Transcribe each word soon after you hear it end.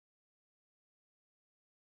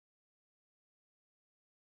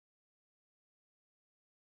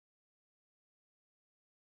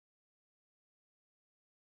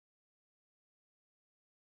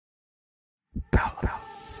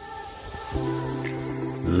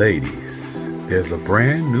Ladies, there's a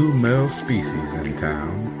brand new male species in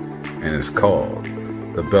town, and it's called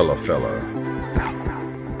the Bella Fella.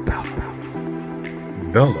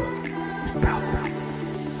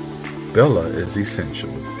 Bella is essential.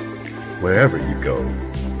 Wherever you go,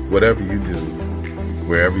 whatever you do,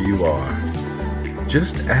 wherever you are,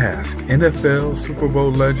 just ask NFL Super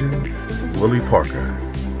Bowl legend Willie Parker.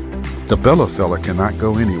 The Bella Fella cannot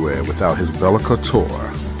go anywhere without his Bella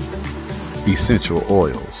Couture essential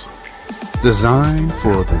oils, designed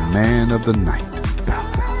for the man of the night.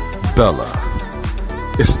 Bella.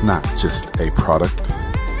 It's not just a product,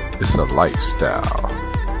 it's a lifestyle.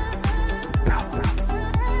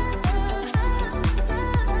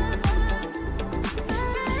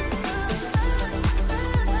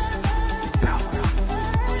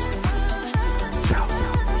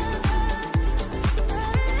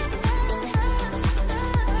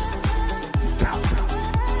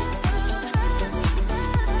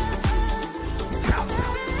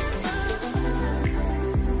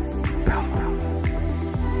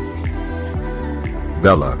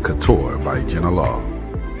 Bella Couture by Jenna Law.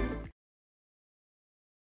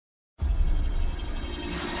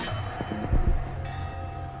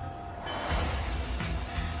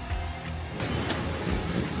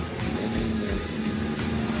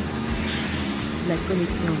 La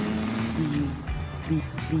connexion.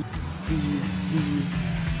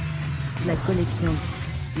 La connexion.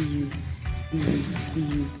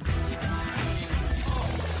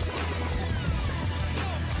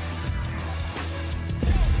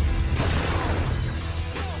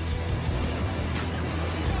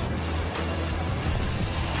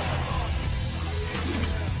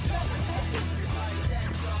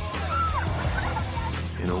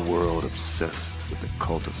 In a world obsessed with the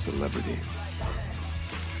cult of celebrity,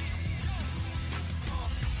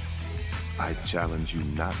 I challenge you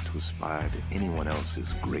not to aspire to anyone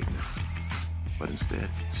else's greatness, but instead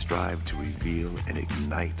strive to reveal and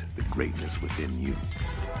ignite the greatness within you.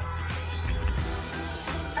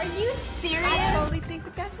 Are you serious? I totally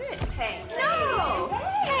think that's it. Hey. No!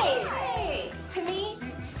 Hey! To me,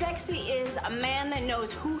 sexy is a man that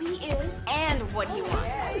knows who he is and what he wants.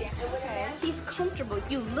 He's comfortable.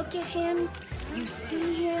 You look at him, you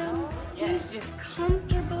see him, he's just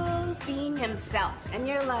comfortable being himself. And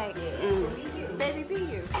you're like, Baby, be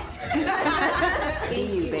you. Be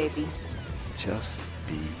you, baby. Just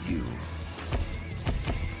be you.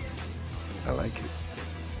 I like it.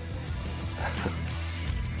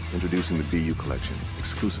 Introducing the BU collection,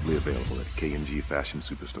 exclusively available at K&G Fashion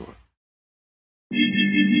Superstore.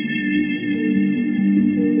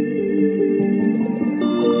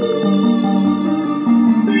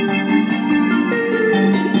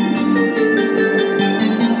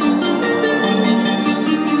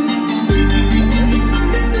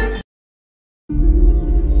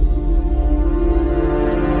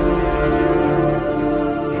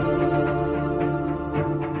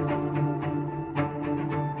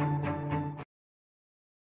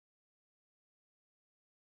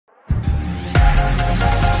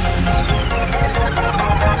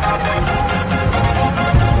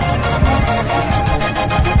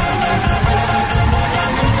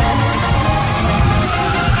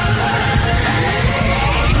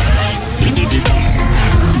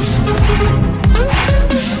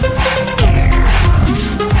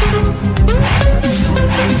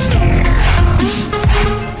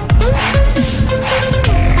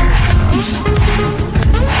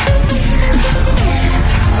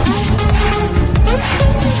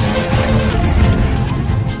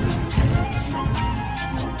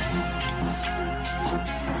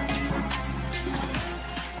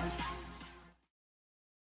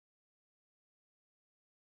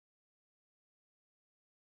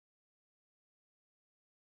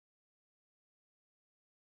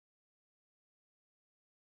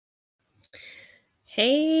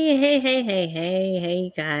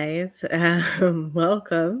 Hey, guys.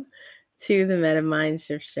 Welcome to the Meta Mind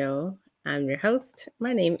Shift Show. I'm your host.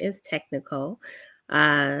 My name is Technical.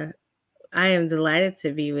 I am delighted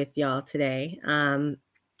to be with y'all today.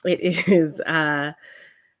 It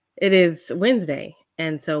is Wednesday,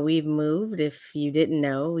 and so we've moved. If you didn't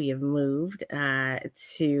know, we have moved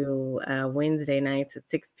to Wednesday nights at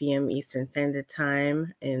 6 p.m. Eastern Standard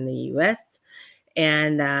Time in the U.S.,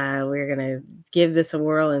 and we're going to give this a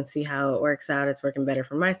whirl and see how it works out. It's working better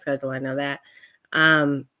for my schedule. I know that.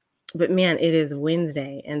 But man, it is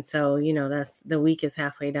Wednesday. And so, that's the week is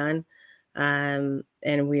halfway done. And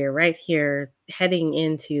we are right here heading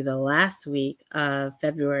into the last week of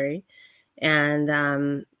February.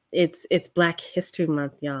 And it's Black History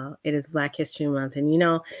Month, y'all. It is Black History Month. And,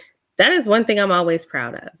 that is one thing I'm always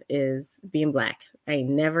proud of, is being Black. I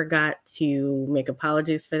never got to make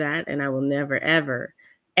apologies for that, and I will never, ever,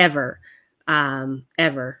 ever,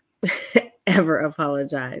 ever, ever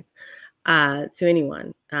apologize to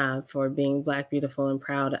anyone for being Black, beautiful, and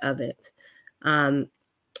proud of it.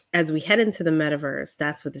 As we head into the metaverse,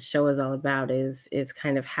 that's what the show is all about, is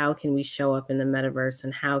kind of how can we show up in the metaverse,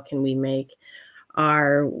 and how can we make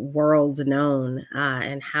our worlds known,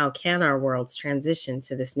 and how can our worlds transition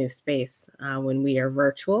to this new space when we are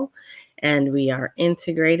virtual and we are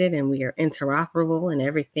integrated and we are interoperable and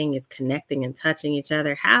everything is connecting and touching each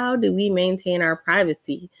other. How do we maintain our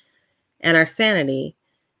privacy and our sanity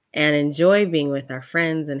and enjoy being with our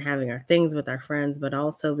friends and having our things with our friends, but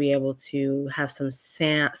also be able to have some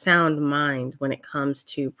sound mind when it comes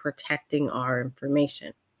to protecting our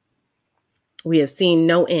information? We have seen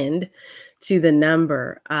no end to the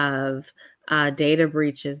number of data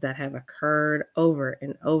breaches that have occurred over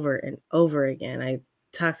and over and over again. I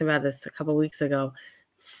talked about this a couple weeks ago.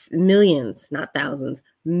 Millions, not thousands,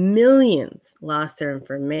 millions lost their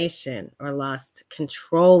information or lost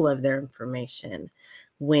control of their information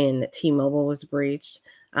when T-Mobile was breached.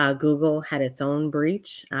 Google had its own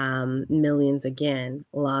breach. Millions again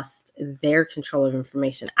lost their control of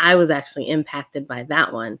information. I was actually impacted by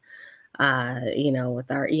that one.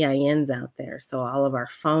 With our EINs out there. So all of our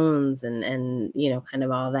phones and kind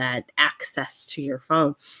of all that access to your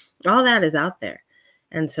phone, all that is out there.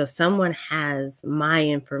 And so someone has my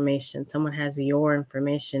information, someone has your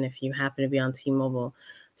information if you happen to be on T-Mobile.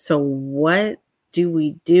 So what do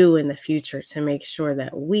we do in the future to make sure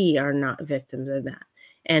that we are not victims of that?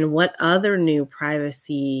 And what other new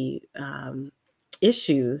privacy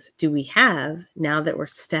issues do we have now that we're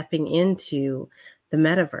stepping into the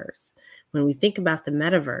metaverse? When we think about the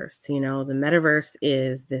metaverse, the metaverse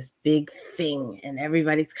is this big thing and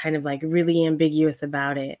everybody's kind of like really ambiguous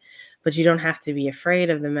about it, but you don't have to be afraid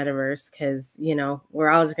of the metaverse because, we're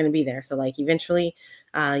all just going to be there. So like eventually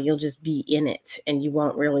you'll just be in it and you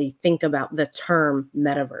won't really think about the term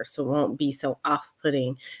metaverse. So it won't be so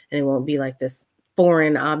off-putting and it won't be like this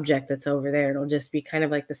foreign object that's over there. It'll just be kind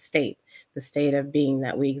of like the state of being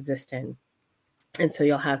that we exist in. And so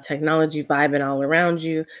you'll have technology vibing all around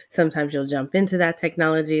you. Sometimes you'll jump into that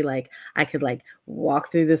technology. Like I could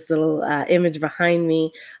walk through this little image behind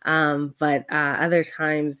me. But other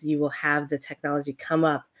times you will have the technology come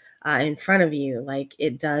up in front of you like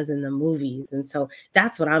it does in the movies. And so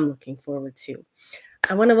that's what I'm looking forward to.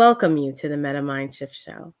 I want to welcome you to the Meta Mind Shift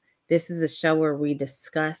Show. This is the show where we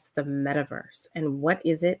discuss the metaverse and what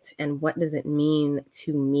is it and what does it mean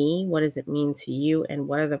to me? What does it mean to you? And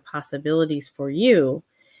what are the possibilities for you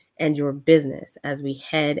and your business as we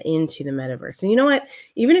head into the metaverse? And you know what?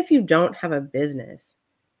 Even if you don't have a business,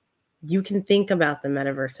 you can think about the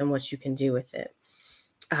metaverse and what you can do with it.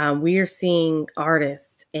 We are seeing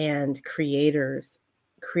artists and creators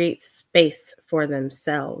create space for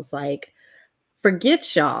themselves. Like,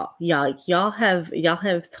 forget y'all. Y'all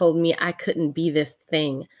have told me I couldn't be this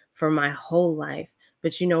thing for my whole life.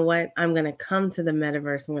 But you know what? I'm going to come to the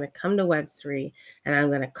metaverse. I'm going to come to Web3 and I'm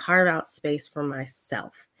going to carve out space for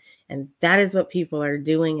myself. And that is what people are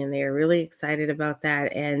doing. And they are really excited about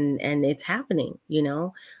that. And it's happening,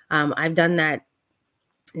 I've done that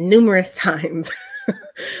numerous times.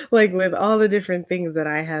 Like with all the different things that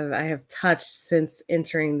I have touched since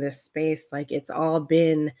entering this space. Like it's all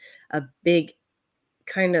been a big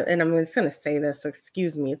kind of, and I'm just going to say this, so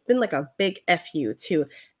excuse me, it's been like a big FU to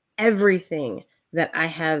everything that I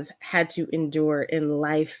have had to endure in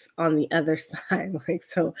life on the other side. Like,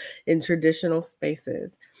 so in traditional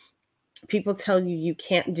spaces, people tell you, you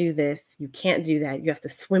can't do this, you can't do that, you have to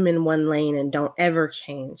swim in one lane and don't ever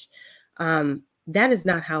change. That is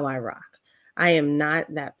not how I rock. I am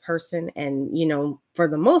not that person. And, for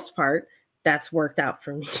the most part, that's worked out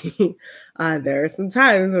for me. There are some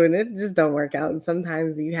times when it just don't work out. And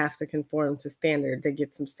sometimes you have to conform to standard to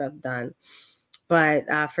get some stuff done. But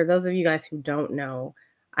for those of you guys who don't know,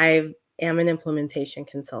 I am an implementation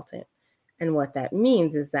consultant. And what that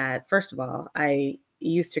means is that, first of all, I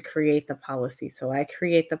used to create the policy. So I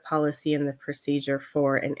create the policy and the procedure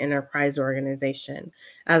for an enterprise organization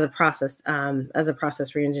as a process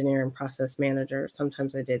re-engineer and process manager.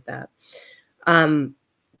 Sometimes I did that.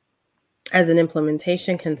 As an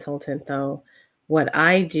implementation consultant, though, what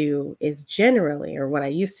I do is generally, or what I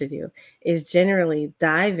used to do, is generally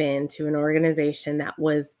dive into an organization that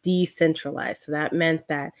was decentralized. So that meant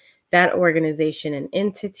that that organization and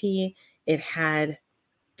entity, it had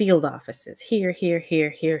field offices here,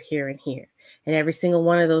 and here. And every single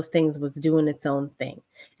one of those things was doing its own thing.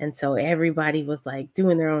 And so everybody was like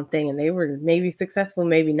doing their own thing, and they were maybe successful,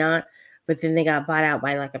 maybe not. but then they got bought out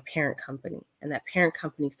by like a parent company. And that parent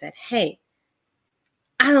company said, hey,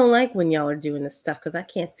 I don't like when y'all are doing this stuff because I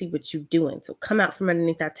can't see what you're doing. So come out from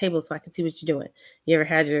underneath that table so I can see what you're doing. You ever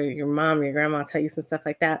had your mom or your grandma tell you some stuff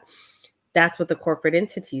like that? That's what the corporate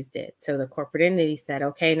entities did. So the corporate entity said,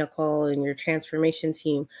 okay, Nicole and your transformation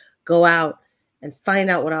team, go out and find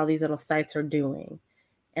out what all these little sites are doing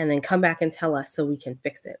and then come back and tell us so we can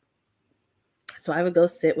fix it. So I would go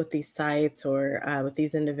sit with these sites or with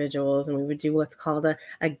these individuals, and we would do what's called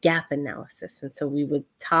a gap analysis. And so we would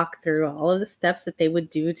talk through all of the steps that they would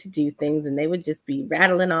do to do things, and they would just be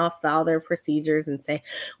rattling off all their procedures and say,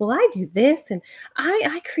 well, I do this, and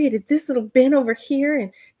I created this little bin over here,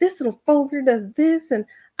 and this little folder does this, and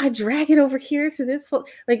I drag it over here to this folder.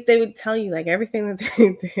 Like they would tell you like everything that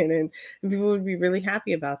they did, and people would be really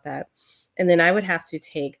happy about that. And then I would have to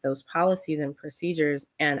take those policies and procedures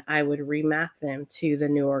and I would remap them to the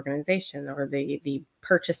new organization or the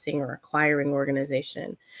purchasing or acquiring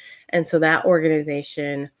organization. And so that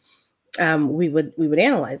organization, we would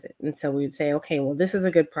analyze it. And so we would say, okay, well, this is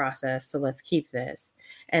a good process, so let's keep this.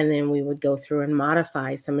 And then we would go through and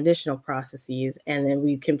modify some additional processes, and then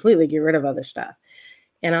we completely get rid of other stuff.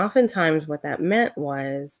 And oftentimes what that meant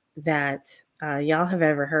was that y'all have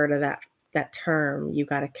ever heard of that term, you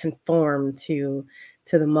got to conform to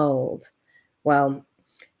the mold. Well,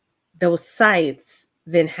 those sites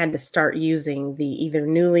then had to start using the either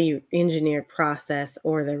newly engineered process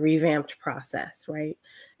or the revamped process, right?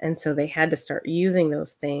 And so they had to start using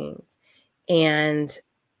those things. And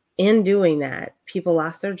in doing that, people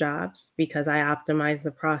lost their jobs because I optimized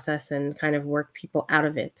the process and kind of worked people out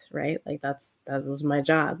of it, right? Like that was my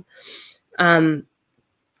job. And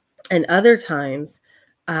other times,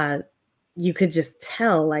 you could just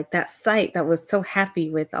tell like that site that was so happy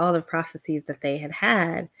with all the processes that they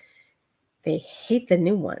had, they hate the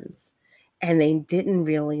new ones and they didn't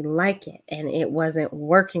really like it. And it wasn't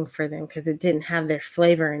working for them because it didn't have their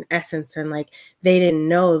flavor and essence. And like, they didn't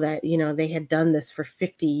know that, they had done this for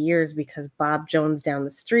 50 years because Bob Jones down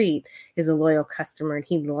the street is a loyal customer and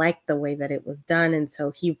he liked the way that it was done. And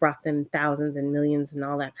so he brought them thousands and millions and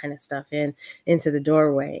all that kind of stuff into the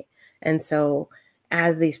doorway. And so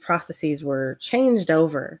as these processes were changed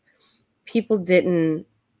over, people didn't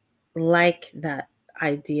like that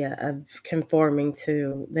idea of conforming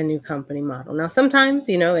to the new company model. Now, sometimes,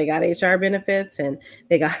 they got HR benefits and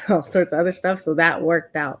they got all sorts of other stuff, so that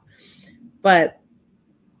worked out. But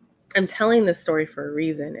I'm telling this story for a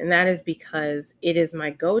reason, and that is because it is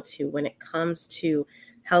my go-to when it comes to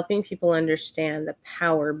helping people understand the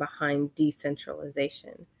power behind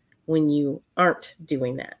decentralization when you aren't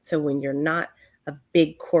doing that. So when you're not a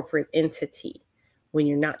big corporate entity, when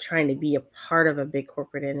you're not trying to be a part of a big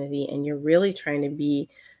corporate entity and you're really trying to be,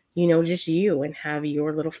 just you and have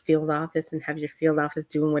your little field office and have your field office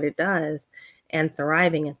doing what it does and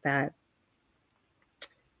thriving at that.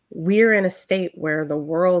 We're in a state where the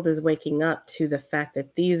world is waking up to the fact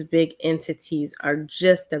that these big entities are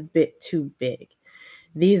just a bit too big.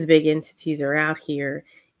 These big entities are out here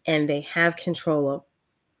and they have control of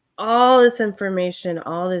all this information,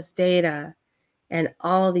 all this data, and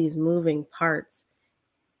all these moving parts,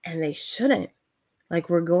 and they shouldn't. Like,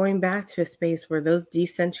 we're going back to a space where those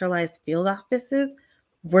decentralized field offices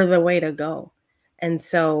were the way to go. And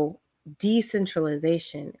so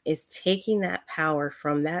decentralization is taking that power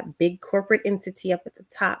from that big corporate entity up at the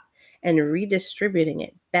top and redistributing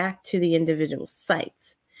it back to the individual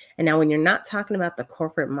sites. And now when you're not talking about the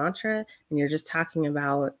corporate mantra and you're just talking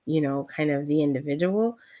about, kind of the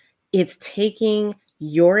individual, it's taking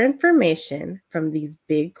your information from these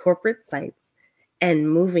big corporate sites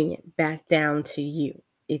and moving it back down to you.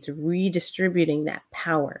 It's redistributing that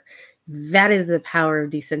power. That is the power of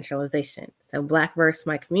decentralization. So Blackverse,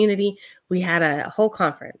 my community, we had a whole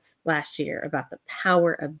conference last year about the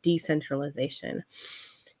power of decentralization.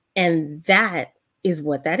 And that is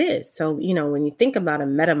what that is. So, when you think about a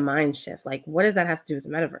meta mind shift, like what does that have to do with the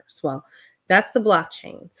metaverse? Well, that's the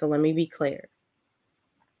blockchain. So let me be clear.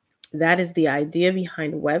 That is the idea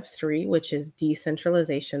behind Web3, which is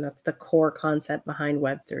decentralization. That's the core concept behind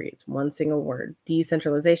Web3. It's one single word,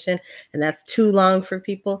 decentralization, and that's too long for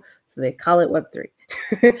people, so they call it Web3.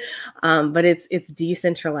 But it's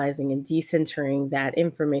decentralizing and decentering that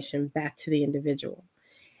information back to the individual.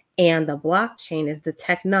 And the blockchain is the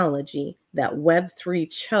technology that Web3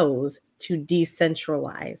 chose to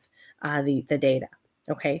decentralize the data.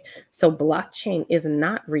 Okay, so blockchain is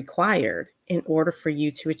not required in order for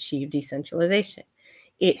you to achieve decentralization.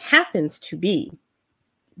 It happens to be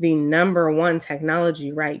the number one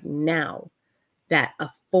technology right now that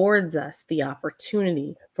affords us the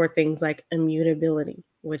opportunity for things like immutability,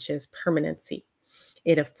 which is permanency.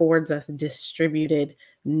 It affords us distributed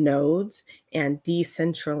nodes and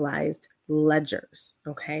decentralized ledgers.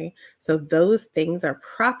 Okay. So those things are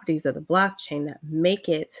properties of the blockchain that make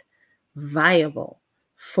it viable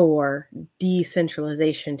for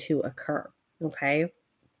decentralization to occur. Okay.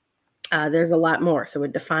 There's a lot more. So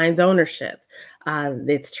it defines ownership.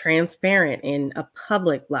 It's transparent in a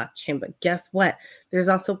public blockchain. But guess what? There's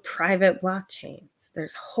also private blockchains.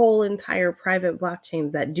 There's whole entire private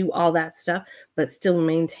blockchains that do all that stuff, but still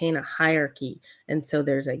maintain a hierarchy. And so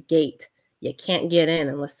there's a gate. You can't get in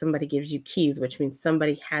unless somebody gives you keys, which means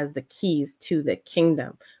somebody has the keys to the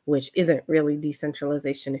kingdom, which isn't really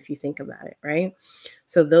decentralization if you think about it, right?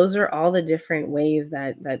 So those are all the different ways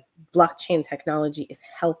that blockchain technology is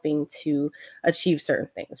helping to achieve certain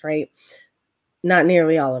things, right? Not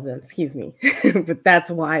nearly all of them, excuse me, but that's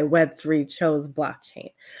why Web3 chose blockchain.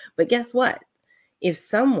 But guess what? If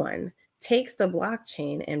someone takes the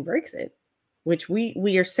blockchain and breaks it, which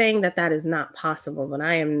we are saying that is not possible, but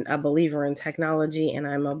I am a believer in technology and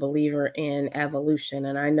I'm a believer in evolution.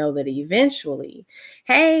 And I know that eventually,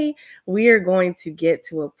 hey, we are going to get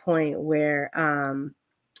to a point where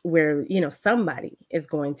somebody is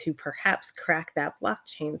going to perhaps crack that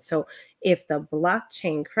blockchain. So if the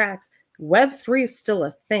blockchain cracks, Web3 is still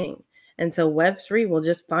a thing. And so Web3 will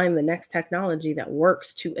just find the next technology that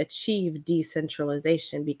works to achieve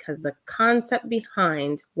decentralization, because the concept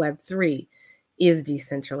behind Web3 is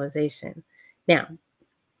decentralization. Now,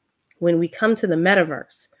 when we come to the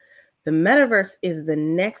metaverse is the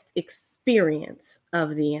next experience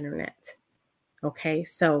of the internet. Okay,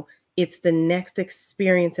 so it's the next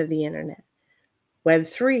experience of the internet.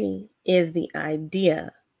 Web3 is the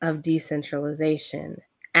idea of decentralization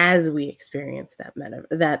as we experience that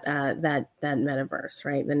metaverse,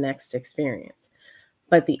 right? The next experience.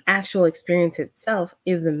 But the actual experience itself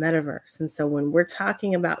is the metaverse. And so when we're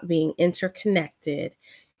talking about being interconnected,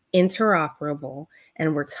 interoperable,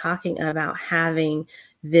 and we're talking about having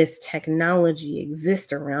this technology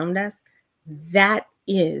exist around us, that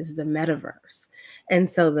is the metaverse. And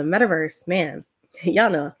so the metaverse, man, y'all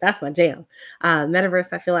know that's my jam.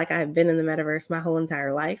 Metaverse, I feel like I've been in the metaverse my whole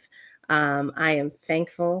entire life. I am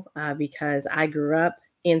thankful because I grew up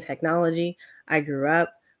in technology. I grew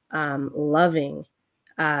up loving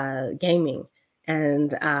gaming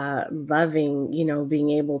and loving, being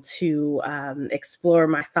able to explore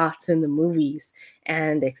my thoughts in the movies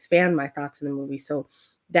and expand my thoughts in the movie. So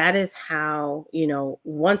that is how,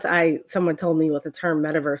 once someone told me what the term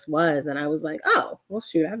metaverse was, and I was like, oh, well,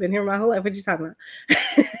 shoot, I've been here my whole life. What are you talking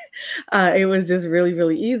about? It was just really,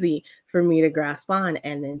 really easy for me to grasp on.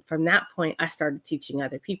 And then from that point, I started teaching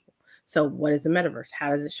other people. So what is the metaverse? How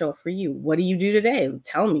does it show up for you? What do you do today?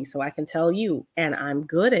 Tell me so I can tell you. And I'm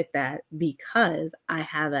good at that because I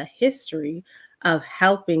have a history of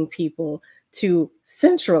helping people to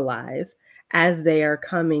centralize as they are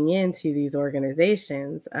coming into these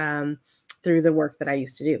organizations through the work that I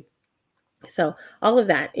used to do. So all of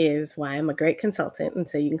that is why I'm a great consultant. And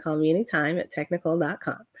so you can call me anytime at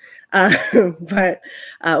technical.com.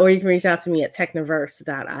 Or you can reach out to me at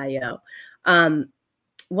techniverse.io.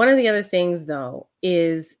 One of the other things, though,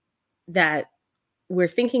 is that we're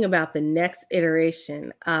thinking about the next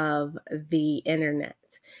iteration of the internet.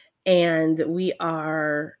 And we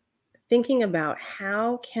are thinking about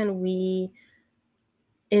how can we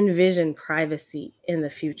envision privacy in the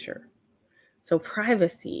future. So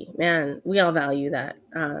privacy, man, we all value that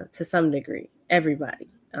to some degree. Everybody.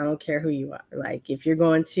 I don't care who you are. Like if you're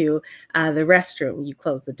going to the restroom, you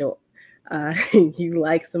close the door. You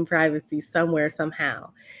like some privacy somewhere,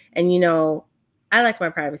 somehow. And, I like my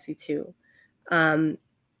privacy too. I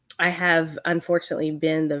have unfortunately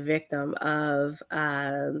been the victim of,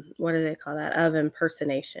 what do they call that? Of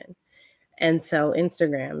impersonation. And so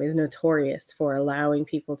Instagram is notorious for allowing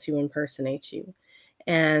people to impersonate you.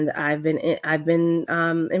 And I've been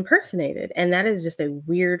impersonated. And that is just a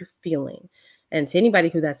weird feeling. And to anybody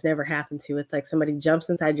who that's never happened to, it's like somebody jumps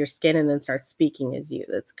inside your skin and then starts speaking as you.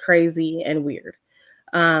 That's crazy and weird.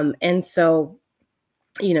 And so,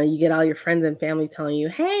 you get all your friends and family telling you,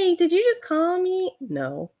 hey, did you just call me?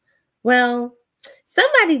 No. Well,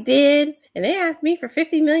 somebody did. And they asked me for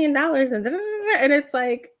 $50 million. And it's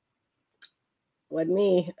like, wasn't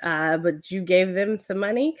me. But you gave them some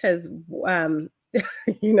money because my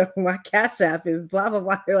Cash App is blah, blah,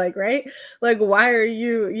 blah. Like, right? Like, why are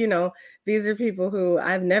you, these are people who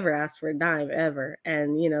I've never asked for a dime ever.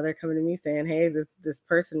 And, they're coming to me saying, hey, this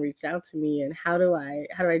person reached out to me and how do I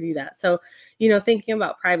do that? So, thinking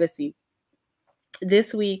about privacy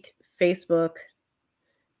this week, Facebook,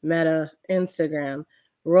 Meta, Instagram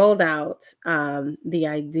rolled out the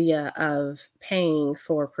idea of paying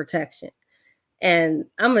for protection. And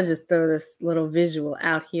I'm going to just throw this little visual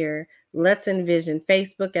out here. Let's envision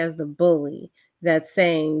Facebook as the bully that's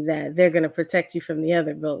saying that they're going to protect you from the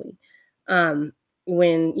other bully.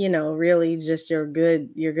 When, really just your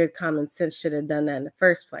good common sense should have done that in the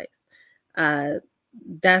first place.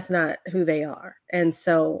 That's not who they are. And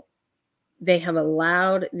so they have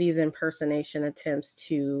allowed these impersonation attempts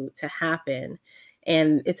to happen.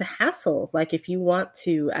 And it's a hassle. Like, if you want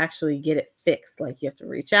to actually get it fixed, like, you have to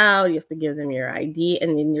reach out, you have to give them your ID,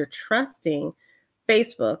 and then you're trusting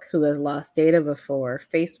Facebook, who has lost data before,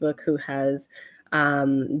 Facebook, who has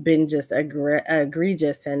been just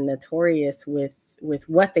egregious and notorious with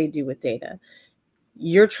what they do with data.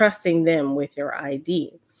 You're trusting them with your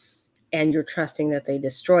ID, and you're trusting that they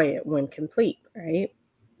destroy it when complete, right?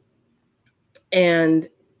 And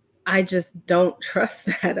I just don't trust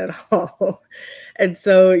that at all. And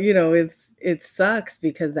so, it sucks,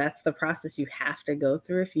 because that's the process you have to go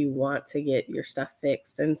through if you want to get your stuff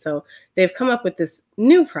fixed. And so they've come up with this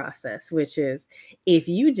new process, which is, if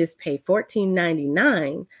you just pay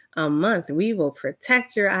 $14.99 a month, we will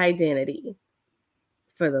protect your identity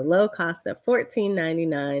for the low cost of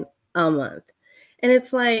 $14.99 a month. And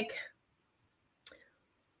it's like,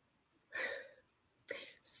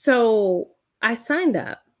 so I signed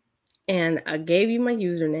up and I gave you my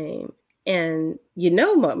username, and you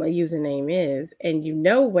know what my username is, and you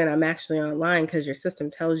know when I'm actually online, because your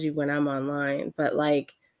system tells you when I'm online. But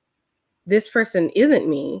like, this person isn't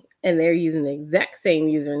me, and they're using the exact same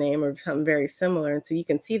username or something very similar. And so you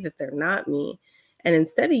can see that they're not me. And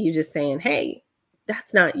instead of you just saying, hey,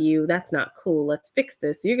 that's not you, that's not cool, let's fix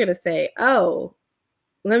this, you're going to say, oh,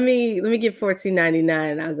 let me get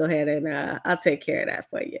 $14.99 and I'll go ahead and I'll take care of that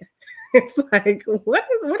for you. It's like, what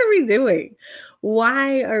are we doing?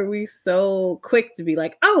 Why are we so quick to be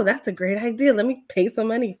like, oh, that's a great idea, let me pay some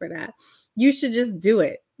money for that? You should just do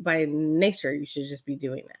it. By nature, you should just be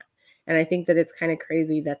doing that. And I think that it's kind of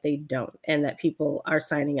crazy that they don't, and that people are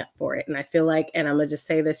signing up for it. And I feel like, and I'm going to just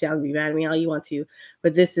say this, y'all can be mad at me all you want to,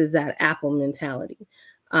 but this is that Apple mentality.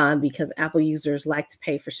 Because Apple users like to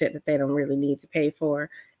pay for shit that they don't really need to pay for.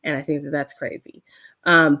 And I think that that's crazy.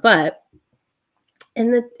 But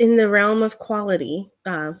in the realm of quality,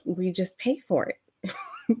 we just pay for it.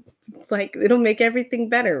 Like, it'll make everything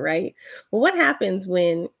better, right? Well, what happens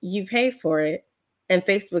when you pay for it and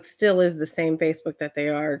Facebook still is the same Facebook that they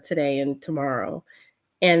are today and tomorrow,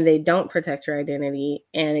 and they don't protect your identity,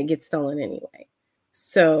 and it gets stolen anyway?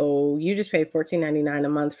 So you just paid $14.99 a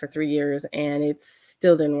month for 3 years, and it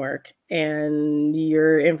still didn't work, and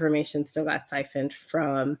your information still got siphoned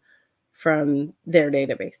from their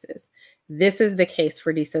databases. This is the case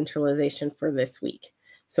for decentralization for this week.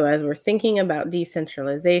 So as we're thinking about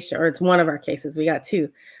decentralization, or it's one of our cases, we got two.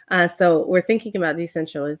 So we're thinking about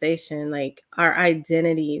decentralization, like, our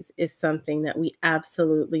identities is something that we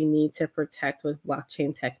absolutely need to protect with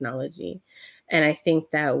blockchain technology. And I think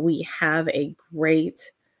that we have a great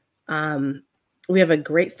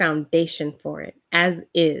foundation for it as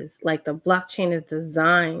is. Like, the blockchain is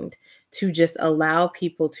designed to just allow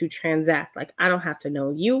people to transact. Like, I don't have to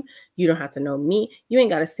know you. You don't have to know me. You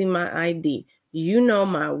ain't got to see my ID. You know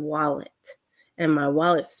my wallet. And my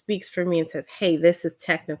wallet speaks for me and says, hey, this is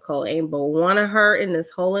technical. Ain't but one of her in this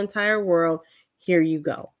whole entire world. Here you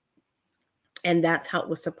go. And that's how it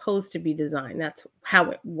was supposed to be designed. That's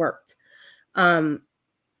how it worked.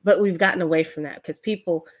 But we've gotten away from that because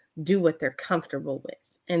people do what they're comfortable with.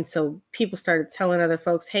 And so people started telling other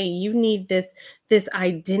folks, hey, you need this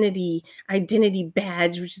identity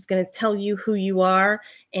badge, which is going to tell you who you are.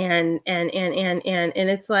 And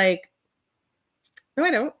it's like, no,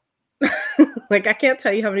 I don't. Like, I can't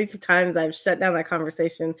tell you how many times I've shut down that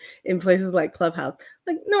conversation in places like Clubhouse.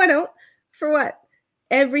 Like, no, I don't. For what?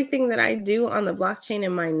 Everything that I do on the blockchain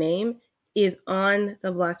in my name is on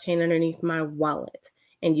the blockchain underneath my wallet.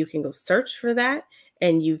 And you can go search for that,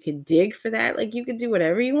 and you could dig for that. Like, you could do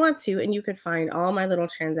whatever you want to, and you could find all my little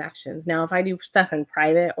transactions. Now, if I do stuff in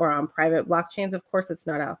private or on private blockchains, of course it's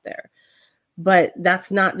not out there. But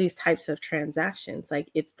that's not these types of transactions. Like,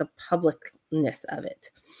 it's the publicness of it.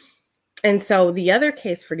 And so the other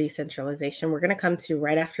case for decentralization, we're going to come to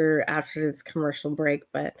right after this commercial break.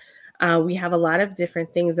 But we have a lot of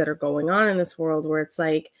different things that are going on in this world where it's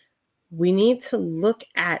like, we need to look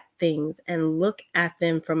at things and look at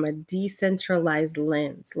them from a decentralized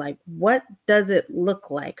lens. Like, what does it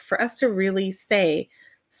look like for us to really say,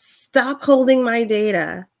 stop holding my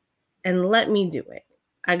data and let me do it?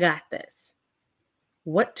 I got this.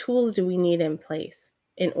 What tools do we need in place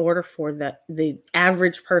in order for the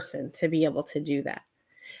average person to be able to do that?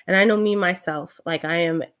 And I know me, myself, like, I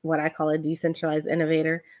am what I call a decentralized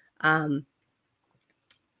innovator.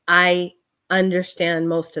 I understand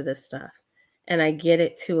most of this stuff. And I get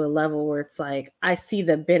it to a level where it's like, I see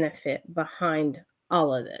the benefit behind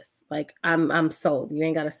all of this. Like, I'm sold. You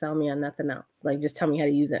ain't got to sell me on nothing else. Like, just tell me how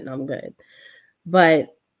to use it and I'm good.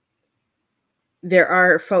 But there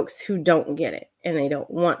are folks who don't get it and they don't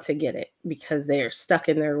want to get it because they are stuck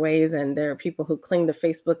in their ways. And there are people who cling to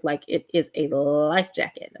Facebook like it is a life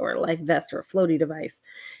jacket or a life vest or a floaty device.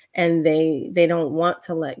 And they don't want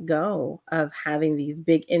to let go of having these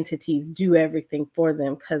big entities do everything for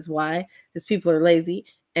them. Because why? Because people are lazy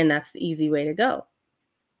and that's the easy way to go.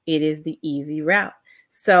 It is the easy route.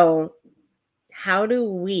 So how do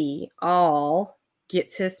we all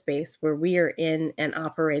get to a space where we are in and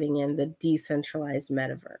operating in the decentralized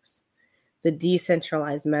metaverse? The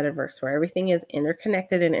decentralized metaverse where everything is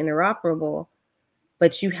interconnected and interoperable,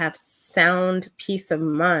 but you have sound peace of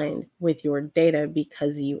mind with your data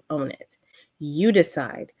because you own it. You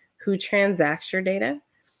decide who transacts your data,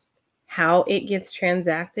 how it gets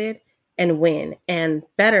transacted, and when. And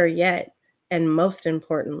better yet, and most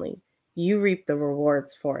importantly, you reap the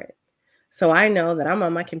rewards for it. So I know that I'm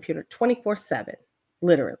on my computer 24/7,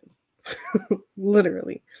 literally,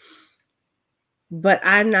 literally. But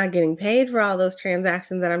I'm not getting paid for all those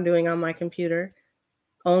transactions that I'm doing on my computer.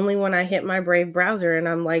 Only when I hit my Brave browser and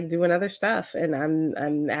I'm like doing other stuff and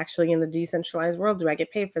I'm actually in the decentralized world do I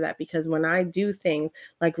get paid for that. Because when I do things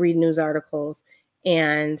like read news articles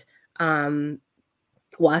and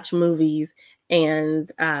watch movies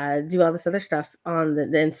and do all this other stuff on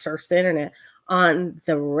then search the internet on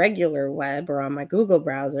the regular web or on my Google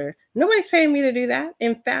browser, nobody's paying me to do that.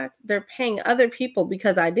 In fact, they're paying other people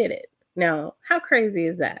because I did it. Now, how crazy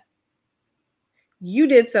is that? You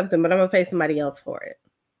did something, but I'm going to pay somebody else for it.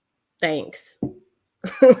 Thanks.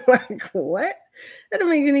 Like, what? That doesn't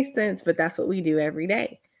make any sense, but that's what we do every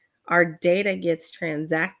day. Our data gets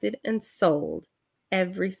transacted and sold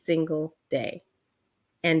every single day.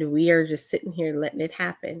 And we are just sitting here letting it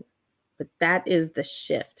happen. But that is the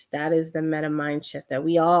shift. That is the meta mind shift that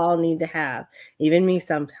we all need to have. Even me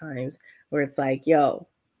sometimes, where it's like, yo,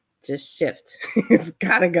 just shift. It's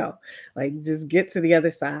gotta go. Like, just get to the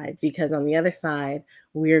other side, because on the other side,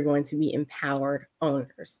 we are going to be empowered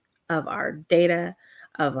owners of our data,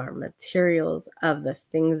 of our materials, of the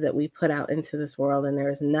things that we put out into this world. And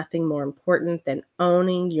there is nothing more important than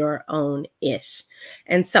owning your own ish.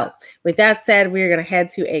 And so with that said, we're going to head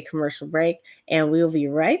to a commercial break and we will be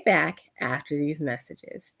right back after these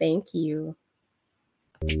messages. Thank you.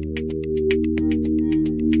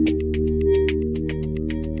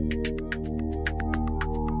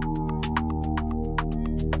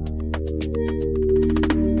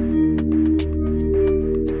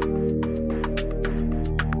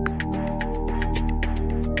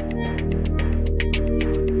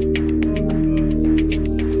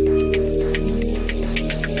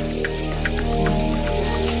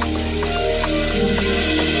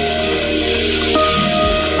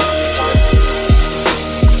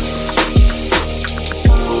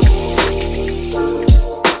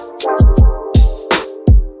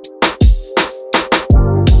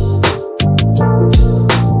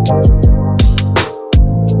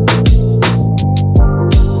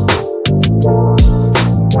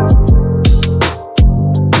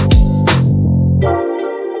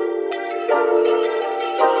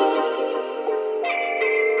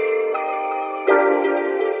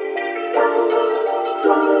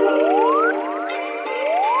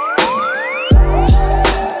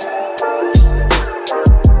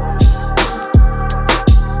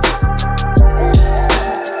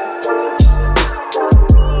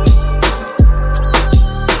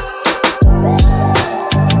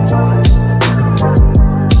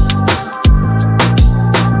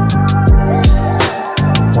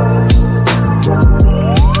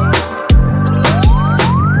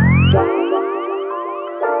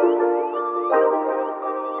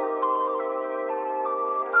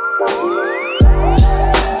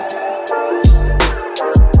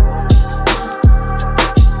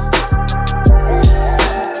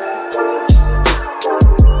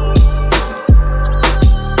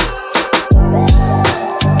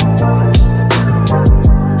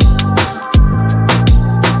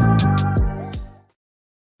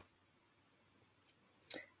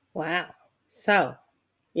 Wow. So,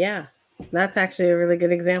 yeah, that's actually a really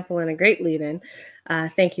good example and a great lead-in.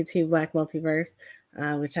 Thank you to Black Multiverse,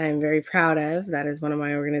 which I am very proud of. That is one of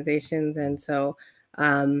my organizations. And so,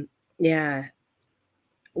 yeah,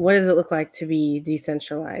 what does it look like to be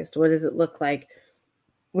decentralized? What does it look like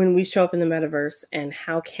when we show up in the metaverse, and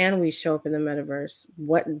how can we show up in the metaverse?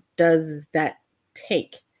 What does that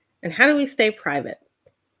take? And how do we stay private?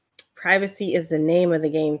 Privacy is the name of the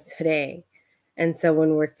game today. And so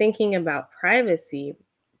when we're thinking about privacy,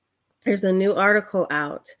 there's a new article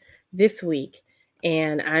out this week,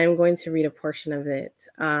 and I'm going to read a portion of it.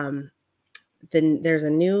 Then there's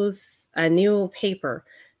a new paper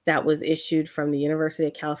that was issued from the University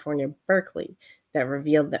of California, Berkeley, that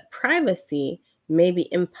revealed that privacy may be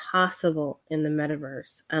impossible in the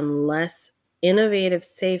metaverse unless innovative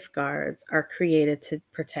safeguards are created to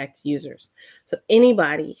protect users. So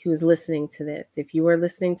anybody who's listening to this, if you are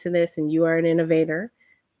listening to this and you are an innovator,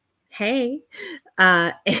 hey,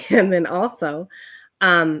 uh, and then also,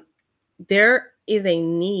 there is a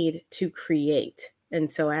need to create. And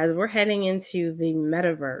so, as we're heading into the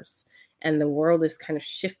metaverse and the world is kind of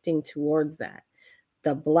shifting towards that,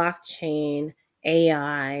 the blockchain,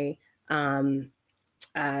 AI,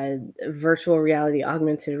 virtual reality,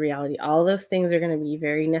 augmented reality, all those things are going to be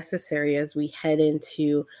very necessary as we head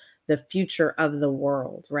into the future of the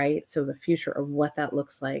world, right? So, the future of what that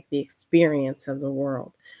looks like, the experience of the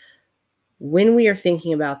world. When we are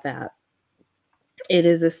thinking about that, it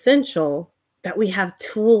is essential that we have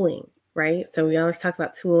tooling, right? So we always talk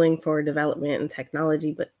about tooling for development and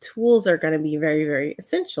technology, but tools are going to be very, very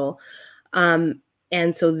essential. And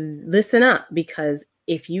so listen up, because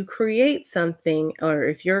if you create something, or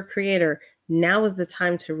if you're a creator, now is the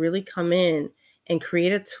time to really come in and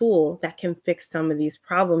create a tool that can fix some of these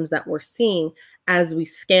problems that we're seeing as we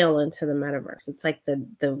scale into the metaverse. It's like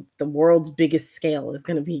the world's biggest scale is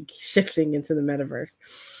going to be shifting into the metaverse.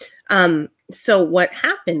 So what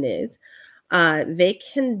happened is they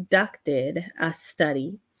conducted a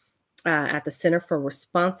study at the Center for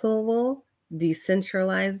Responsible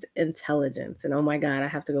Decentralized Intelligence. And oh my God, I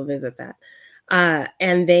have to go visit that.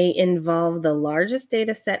 And they involve the largest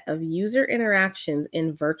data set of user interactions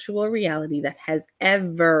in virtual reality that has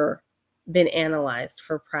ever been analyzed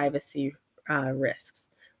for privacy risks,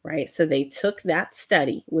 right? So they took that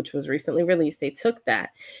study, which was recently released, they took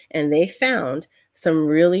that and they found some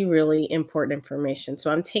really, really important information.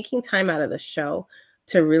 So I'm taking time out of the show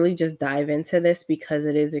to really just dive into this because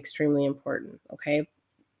it is extremely important, okay?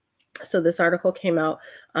 So this article came out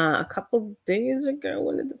a couple days ago.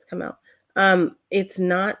 When did this come out? It's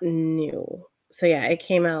not new. So yeah, it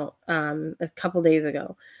came out a couple days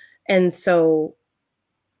ago. And so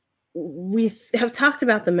we have talked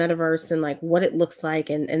about the metaverse and like what it looks like,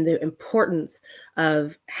 and the importance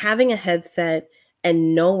of having a headset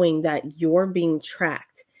and knowing that you're being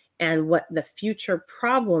tracked, and what the future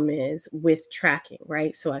problem is with tracking,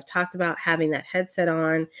 right? So I've talked about having that headset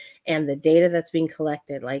on and the data that's being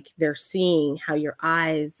collected. Like they're seeing how your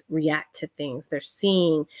eyes react to things. They're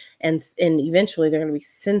seeing, and eventually they're going to be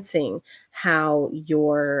sensing how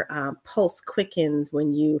your pulse quickens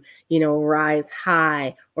when you rise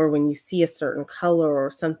high, or when you see a certain color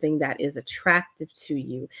or something that is attractive to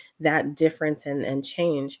you, that difference and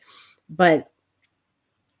change. But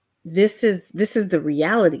this is the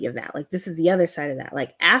reality of that. Like this is the other side of that.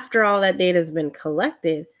 Like after all that data has been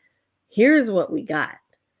collected, here's what we got.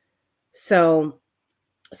 So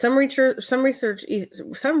some researchers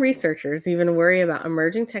even worry about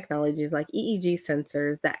emerging technologies like EEG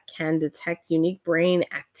sensors that can detect unique brain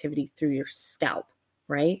activity through your scalp,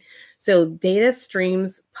 right? So data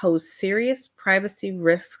streams pose serious privacy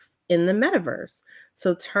risks in the metaverse.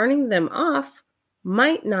 So turning them off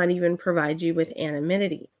might not even provide you with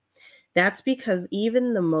anonymity. That's because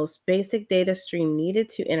even the most basic data stream needed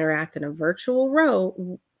to interact in a virtual world,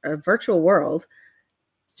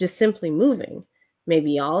 just simply moving, may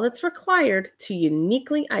be all that's required to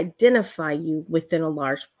uniquely identify you within a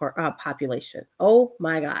large population. Oh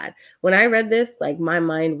my God. When I read this, like my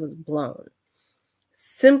mind was blown.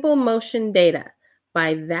 Simple motion data.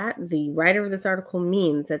 By that, the writer of this article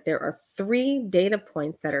means that there are 3 data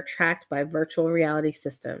points that are tracked by virtual reality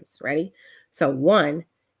systems. Ready? So one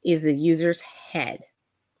is the user's head.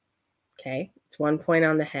 Okay, it's 1 point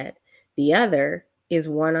on the head. The other is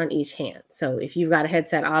 1 on each hand. So if you've got a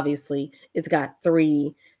headset, obviously it's got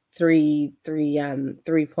three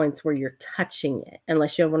points where you're touching it,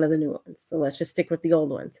 unless you have one of the new ones. So let's just stick with the old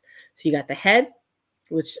ones. So you got the head,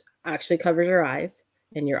 which actually covers your eyes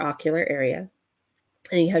and your ocular area,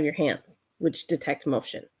 and you have your hands, which detect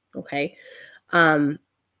motion. Okay,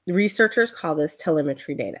 researchers call this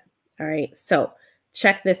telemetry data. All right, so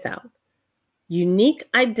check this out. Unique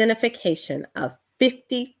identification of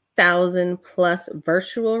 50,000 plus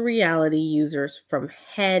virtual reality users from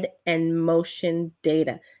head and motion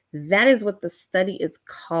data. That is what the study is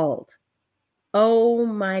called. Oh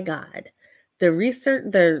my God. The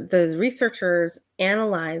researchers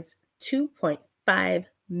analyzed 2.5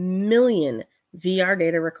 million VR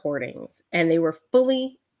data recordings, and they were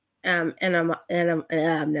fully I'm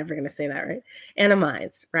never going to say that right.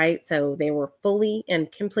 Anonymized, right? So they were fully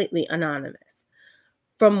and completely anonymous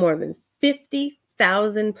from more than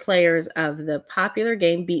 50,000 players of the popular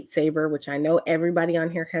game Beat Saber, which I know everybody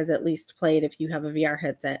on here has at least played if you have a VR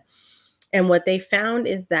headset. And what they found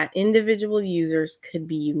is that individual users could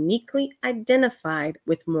be uniquely identified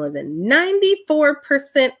with more than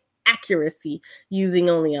 94% accuracy using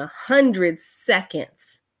only 100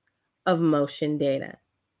 seconds of motion data.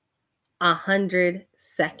 100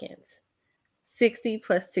 seconds. 60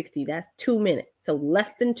 plus 60, that's 2 minutes. So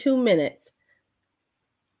less than 2 minutes,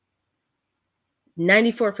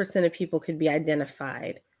 94% of people could be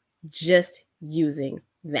identified just using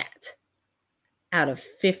that out of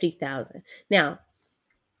 50,000. Now,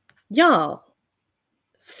 y'all,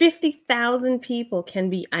 50,000 people can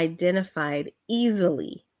be identified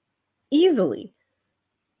easily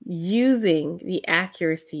using the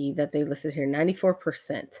accuracy that they listed here,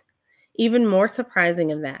 94%. Even more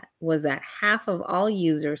surprising of that was that half of all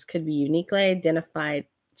users could be uniquely identified,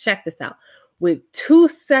 check this out, with 2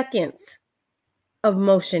 seconds of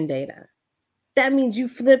motion data. That means you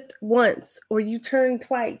flipped once or you turned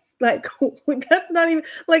twice. Like, that's not even,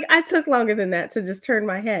 like, I took longer than that to just turn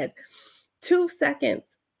my head. 2 seconds.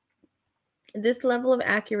 This level of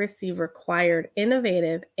accuracy required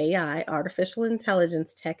innovative AI, artificial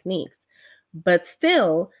intelligence techniques, but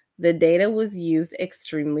still, the data was used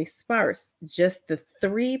extremely sparse. Just the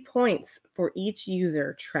 3 points for each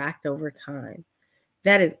user tracked over time.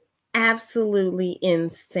 That is absolutely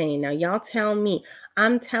insane. Now, y'all tell me,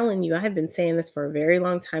 I'm telling you, I have been saying this for a very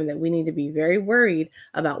long time that we need to be very worried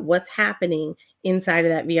about what's happening inside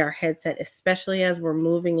of that VR headset, especially as we're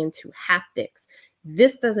moving into haptics.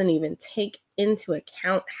 This doesn't even take into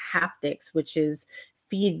account haptics, which is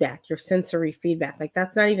feedback, your sensory feedback. Like,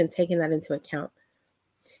 that's not even taking that into account.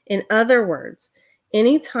 In other words,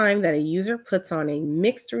 anytime that a user puts on a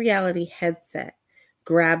mixed reality headset,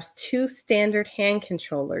 grabs 2 standard hand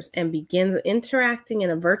controllers, and begins interacting in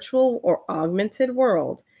a virtual or augmented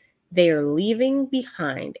world, they are leaving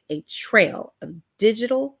behind a trail of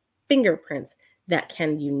digital fingerprints that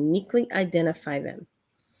can uniquely identify them.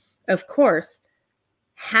 Of course,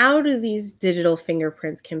 how do these digital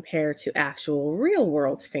fingerprints compare to actual real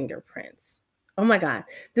world fingerprints? Oh my God,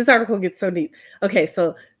 this article gets so deep. Okay,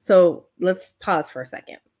 so let's pause for a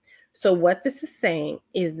second. So what this is saying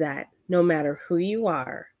is that no matter who you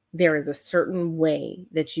are, there is a certain way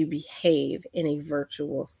that you behave in a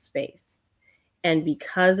virtual space. And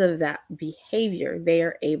because of that behavior, they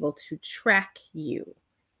are able to track you.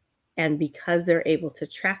 And because they're able to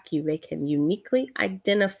track you, they can uniquely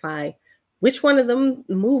identify which one of them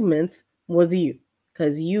movements was you,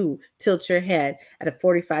 because you tilt your head at a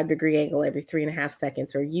 45-degree angle every 3.5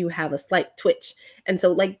 seconds, or you have a slight twitch. And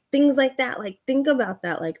so, like, things like that, like, think about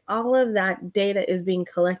that. Like, all of that data is being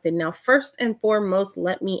collected. Now, first and foremost,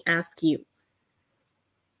 let me ask you,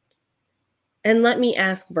 and let me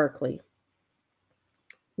ask Berkeley,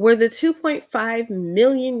 were the 2.5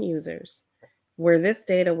 million users where this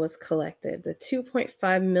data was collected, the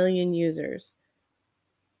 2.5 million users,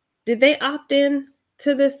 did they opt in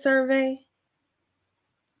to this survey?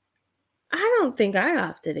 I don't think I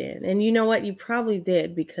opted in. And you know what? You probably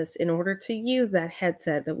did, because in order to use that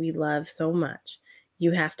headset that we love so much,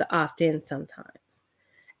 you have to opt in sometimes.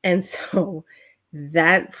 And so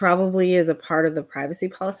that probably is a part of the privacy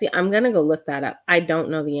policy. I'm going to go look that up. I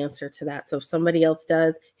don't know the answer to that. So if somebody else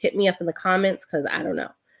does, hit me up in the comments, because I don't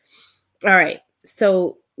know. All right.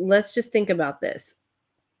 So let's just think about this.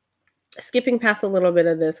 Skipping past a little bit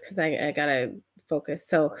of this because I got to focus.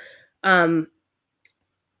 So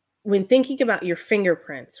when thinking about your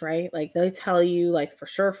fingerprints, right? Like, they tell you, like, for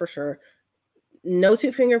sure, no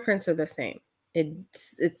 2 fingerprints are the same.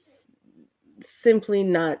 It's simply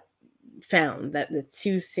not found that the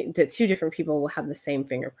two different people will have the same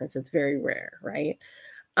fingerprints. It's very rare, right?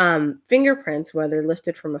 Fingerprints, whether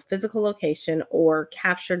lifted from a physical location or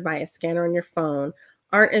captured by a scanner on your phone,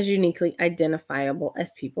 aren't as uniquely identifiable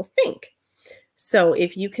as people think. So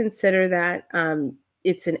if you consider that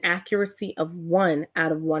it's an accuracy of 1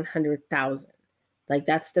 out of 100,000, like,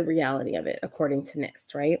 that's the reality of it, according to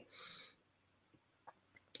NIST, right?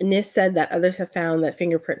 NIST said that others have found that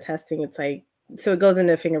fingerprint testing, it's like, so it goes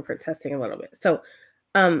into fingerprint testing a little bit. So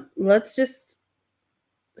let's just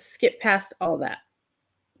skip past all that.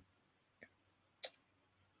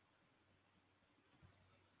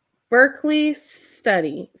 Berkeley's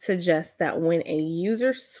study suggests that when a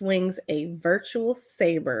user swings a virtual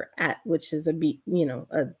saber at, which is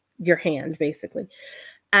your hand basically,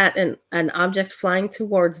 at an object flying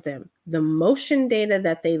towards them, the motion data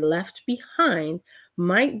that they left behind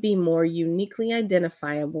might be more uniquely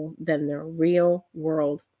identifiable than their real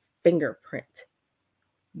world fingerprint.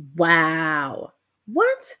 Wow.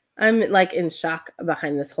 What? I'm like in shock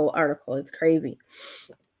behind this whole article. It's crazy.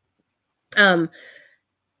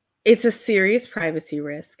 It's a serious privacy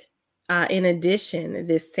risk. In addition,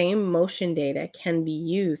 this same motion data can be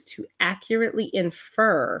used to accurately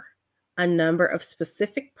infer a number of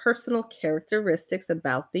specific personal characteristics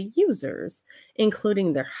about the users,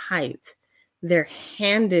 including their height, their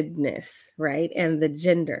handedness, right? And the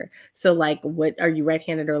gender. So, like, what are you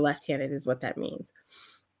right-handed or left-handed is what that means.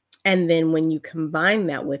 And then when you combine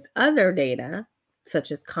that with other data,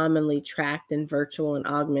 such as commonly tracked in virtual and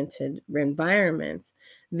augmented environments,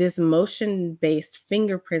 this motion-based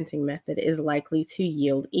fingerprinting method is likely to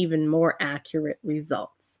yield even more accurate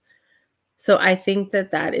results. So I think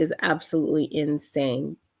that that is absolutely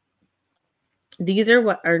insane. These are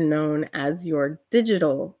what are known as your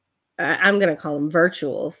digital, I'm going to call them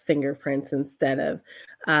virtual fingerprints instead of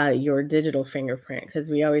your digital fingerprint, because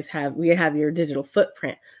we have your digital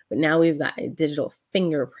footprint, but now we've got a digital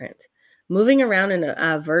fingerprint. Moving around in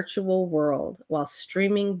a virtual world while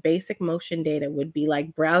streaming basic motion data would be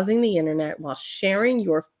like browsing the internet while sharing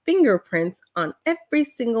your fingerprints on every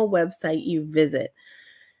single website you visit.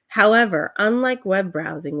 However, unlike web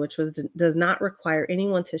browsing, which does not require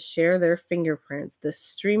anyone to share their fingerprints, the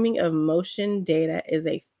streaming of motion data is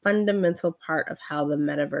a fundamental part of how the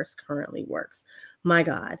metaverse currently works. My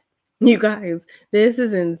God, you guys, this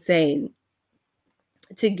is insane.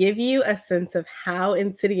 To give you a sense of how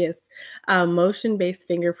insidious motion-based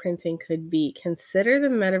fingerprinting could be, consider the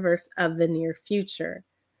metaverse of the near future,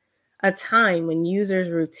 a time when users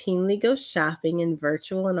routinely go shopping in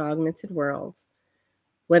virtual and augmented worlds.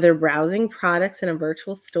 Whether browsing products in a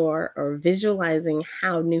virtual store or visualizing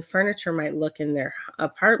how new furniture might look in their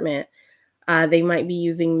apartment, they might be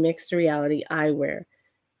using mixed reality eyewear.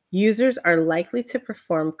 Users are likely to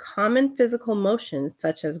perform common physical motions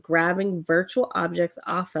such as grabbing virtual objects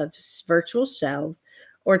off of virtual shelves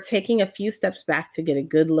or taking a few steps back to get a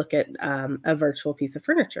good look at a virtual piece of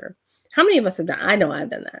furniture. How many of us have done? I know I've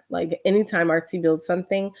done that. Like anytime Artsy builds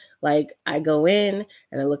something, like I go in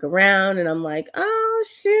and I look around and I'm like, oh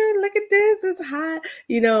shoot, look at this, it's hot,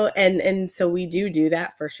 and so we do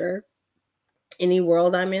that for sure. Any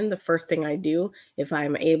world I'm in, the first thing I do, if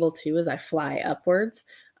I'm able to, is I fly upwards.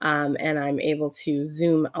 And I'm able to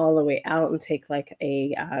zoom all the way out and take like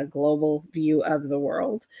a global view of the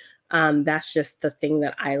world. That's just the thing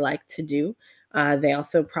that I like to do. They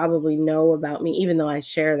also probably know about me, even though I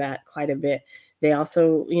share that quite a bit. They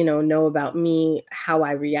also, know about me, how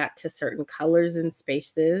I react to certain colors in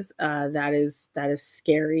spaces. That is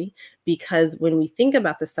scary, because when we think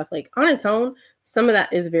about this stuff, like on its own, some of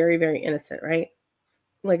that is very, very innocent, right?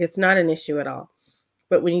 Like it's not an issue at all.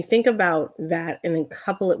 But when you think about that and then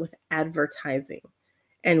couple it with advertising,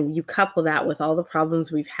 and you couple that with all the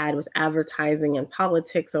problems we've had with advertising and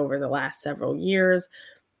politics over the last several years,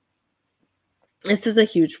 this is a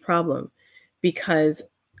huge problem, because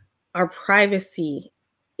our privacy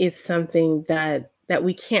is something that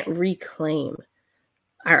we can't reclaim.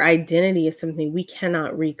 Our identity is something we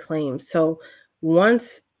cannot reclaim. So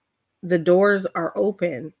once the doors are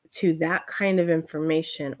open to that kind of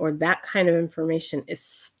information, or that kind of information is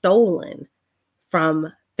stolen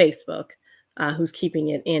from Facebook, who's keeping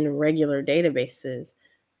it in regular databases,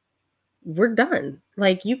 we're done.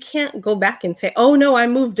 Like you can't go back and say, oh no, I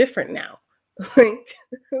moved different now. Like,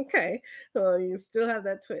 okay, well, you still have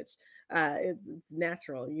that twitch. It's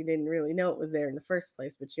natural. You didn't really know it was there in the first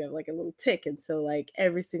place, but you have like a little tick. And so like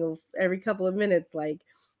every couple of minutes, like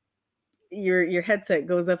your headset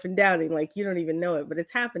goes up and down and like you don't even know it, but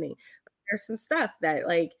it's happening. There's some stuff that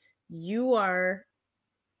like you are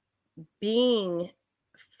being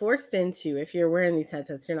forced into. If you're wearing these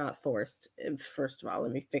headsets, you're not forced. First of all,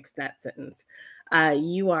 let me fix that sentence.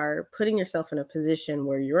 You are putting yourself in a position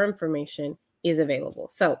where your information is available.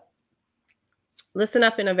 So listen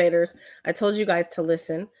up, innovators. I told you guys to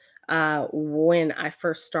listen when I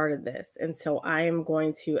first started this. And so I am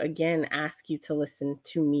going to again ask you to listen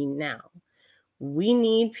to me now. We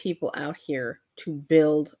need people out here to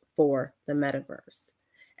build for the metaverse.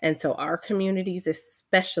 And so our communities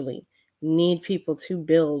especially need people to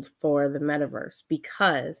build for the metaverse,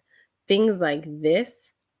 because things like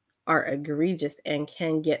this are egregious and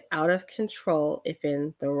can get out of control if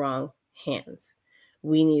in the wrong hands.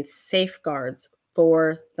 We need safeguards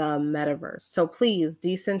for the metaverse. So please,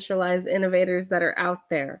 decentralized innovators that are out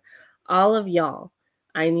there, all of y'all,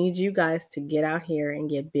 I need you guys to get out here and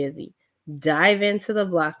get busy. Dive into the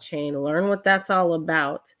blockchain, learn what that's all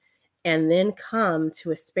about, and then come to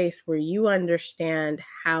a space where you understand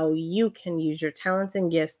how you can use your talents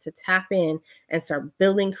and gifts to tap in and start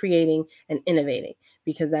building, creating, and innovating.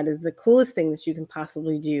 Because that is the coolest thing that you can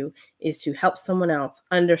possibly do, is to help someone else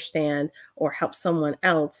understand or help someone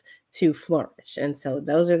else to flourish. And so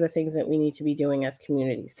those are the things that we need to be doing as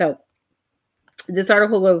community. So this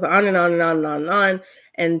article goes on and on and on and on and on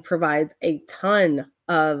and provides a ton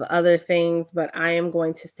of other things, but I am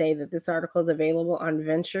going to say that this article is available on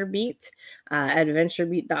VentureBeat at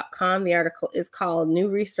venturebeat.com. The article is called "New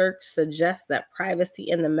Research Suggests That Privacy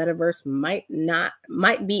in the Metaverse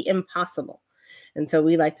Might Be Impossible." And so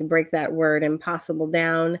we like to break that word impossible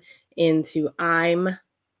down into I'm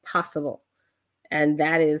possible. And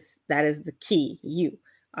that is the key. You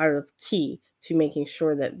are the key to making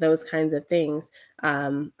sure that those kinds of things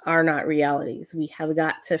are not realities. We have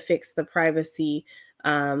got to fix the privacy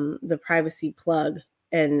plug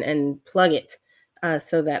and plug it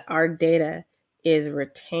so that our data is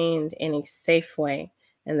retained in a safe way.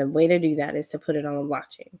 And the way to do that is to put it on a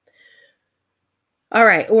blockchain. All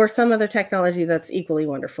right, or some other technology that's equally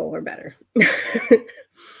wonderful or better.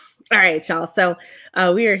 All right, y'all. So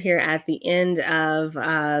we are here at the end of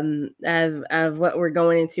what we're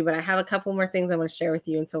going into, but I have a couple more things I want to share with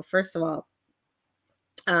you. And so first of all,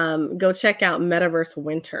 go check out Metaverse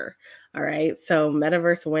Winter. All right, so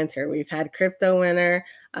Metaverse Winter. We've had Crypto Winter.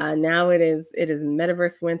 Now it is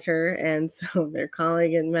Metaverse Winter, and so they're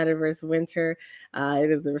calling it Metaverse Winter.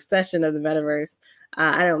 It is the recession of the Metaverse.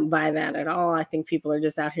 I don't buy that at all. I think people are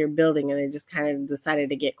just out here building, and they just kind of decided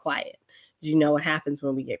to get quiet. You know what happens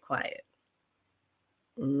when we get quiet.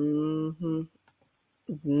 We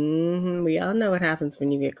all know what happens when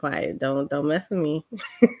you get quiet. Don't mess with me.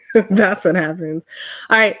 That's what happens.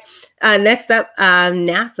 All right. Next up,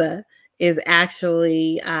 NASA is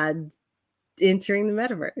actually entering the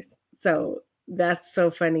metaverse. So that's so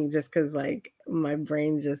funny, just because like my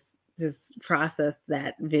brain just processed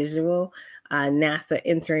that visual. NASA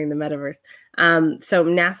entering the metaverse. So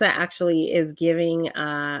NASA actually is giving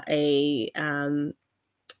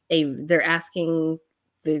they're asking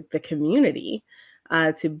the community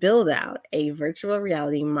to build out a virtual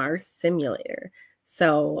reality Mars simulator.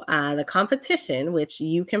 So the competition, which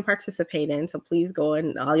you can participate in, so please go,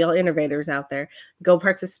 and all y'all innovators out there, go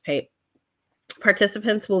participate.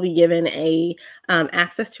 Participants will be given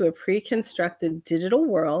access to a pre-constructed digital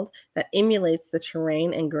world that emulates the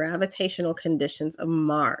terrain and gravitational conditions of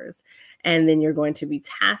Mars. And then you're going to be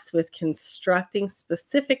tasked with constructing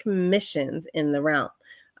specific missions in the realm.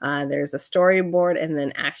 There's a storyboard and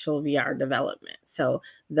then actual VR development. So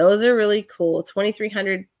those are really cool.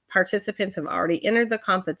 2,300 participants have already entered the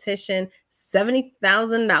competition.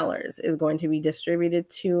 $70,000 is going to be distributed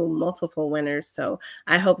to multiple winners. So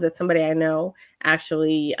I hope that somebody I know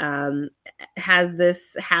actually has this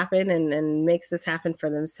happen and makes this happen for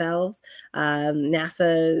themselves.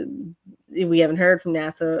 NASA, we haven't heard from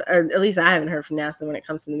NASA, or at least I haven't heard from NASA when it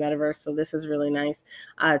comes to the metaverse. So this is really nice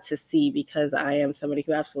to see, because I am somebody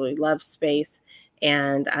who absolutely loves space.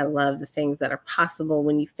 And I love the things that are possible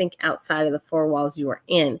when you think outside of the four walls you are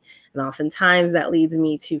in. And oftentimes that leads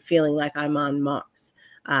me to feeling like I'm on Mars.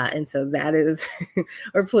 And so that is,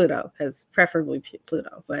 or Pluto, because preferably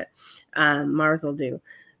Pluto, but Mars will do.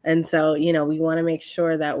 And so, you know, we want to make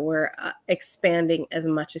sure that we're expanding as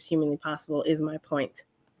much as humanly possible is my point.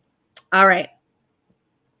 All right.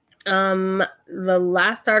 The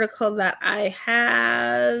last article that I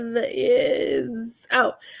have is,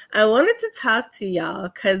 I wanted to talk to y'all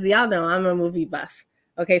because y'all know I'm a movie buff.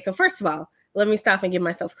 Okay, so first of all, let me stop and give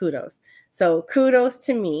myself kudos. So kudos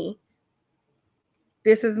to me.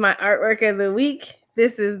 This is my artwork of the week.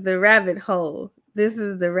 This is the rabbit hole. This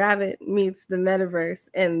is the rabbit meets the metaverse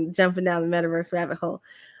and jumping down the metaverse rabbit hole.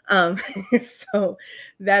 So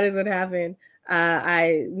that is what happened.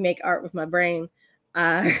 I make art with my brain.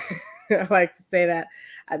 I like to say that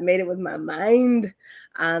I made it with my mind.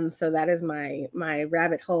 So that is my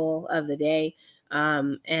rabbit hole of the day.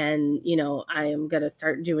 And you know, I am gonna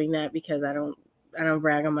start doing that because I don't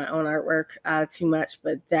brag on my own artwork too much,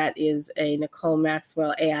 but that is a Nicole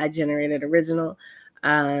Maxwell AI generated original.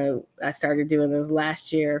 I started doing those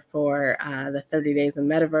last year for the 30 Days of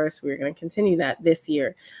Metaverse. We're going to continue that this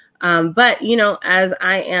year. But, you know, as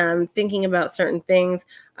I am thinking about certain things,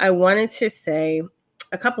 I wanted to say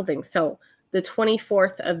a couple things. So the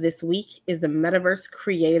 24th of this week is the Metaverse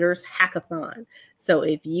Creators Hackathon. So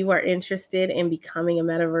if you are interested in becoming a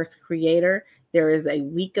Metaverse creator, there is a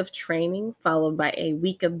week of training followed by a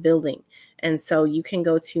week of building. And so you can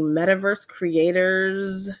go to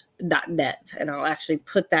metaversecreators.dev, and I'll actually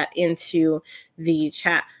put that into the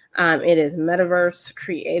chat. It is Metaverse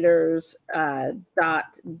Creators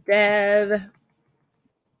 .dev,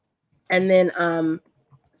 and then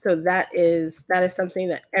so that is something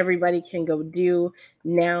that everybody can go do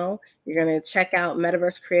now. You're going to check out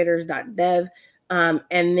metaversecreators.dev,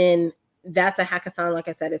 and then that's a hackathon. Like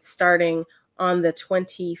I said, it's starting on the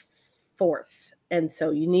 24th. And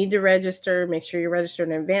so you need to register. Make sure you're registered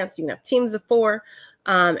in advance. You can have teams of 4.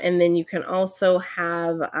 And then you can also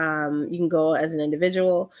have, you can go as an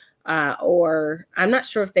individual, or I'm not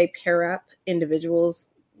sure if they pair up individuals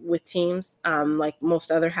with teams, like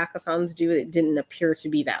most other hackathons do. It didn't appear to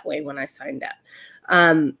be that way when I signed up.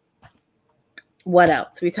 What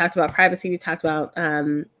else? We talked about privacy. We talked about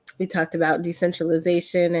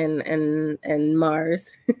decentralization and Mars.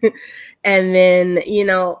 And then,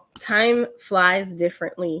 time flies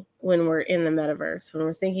differently when we're in the metaverse. When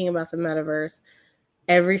we're thinking about the metaverse,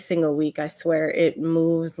 every single week, I swear it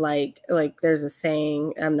moves like there's a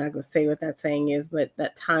saying. I'm not going to say what that saying is, but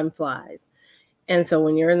that time flies. And so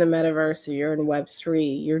when you're in the metaverse or you're in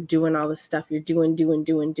Web3, you're doing all this stuff. You're doing, and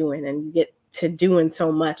you get to doing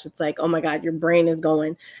so much. It's like, oh my God, your brain is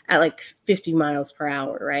going at like 50 miles per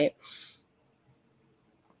hour, right?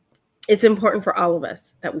 It's important for all of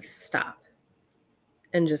us that we stop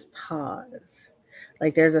and just pause.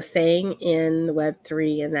 Like there's a saying in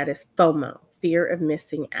Web3, and that is FOMO, fear of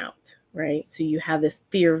missing out, right? So you have this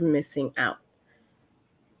fear of missing out.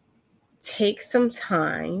 Take some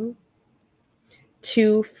time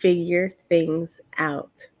to figure things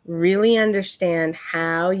out. Really understand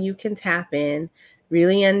how you can tap in,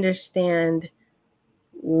 really understand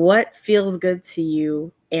what feels good to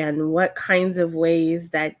you and what kinds of ways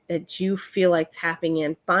that you feel like tapping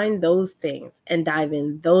in. Find those things and dive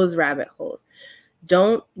in those rabbit holes.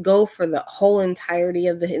 Don't go for the whole entirety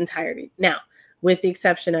of the entirety. Now, with the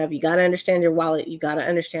exception of, you got to understand your wallet, you got to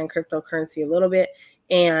understand cryptocurrency a little bit,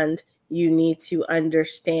 and you need to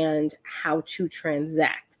understand how to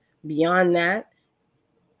transact. Beyond that,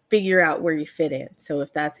 figure out where you fit in. So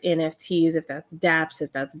if that's NFTs, if that's dApps,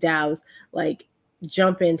 if that's DAOs, like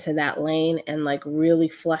jump into that lane and like really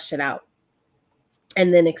flush it out,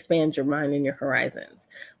 and then expand your mind and your horizons.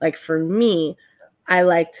 Like for me, I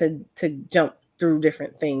like to jump through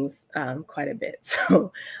different things quite a bit.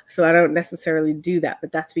 So I don't necessarily do that,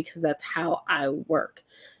 but that's because that's how I work.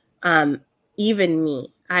 Even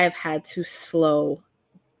me, I have had to slow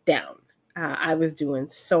down. I was doing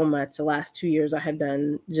so much. The last 2 years, I had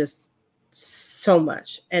done just so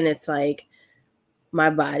much. And it's like my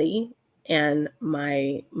body and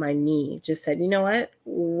my knee just said, you know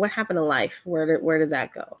what happened to life? Where did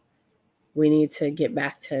that go? We need to get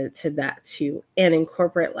back to that too, and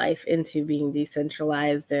incorporate life into being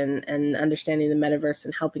decentralized and understanding the metaverse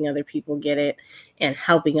and helping other people get it and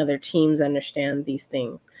helping other teams understand these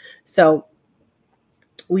things. So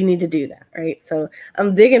we need to do that, right? So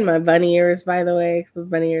I'm digging my bunny ears, by the way, because the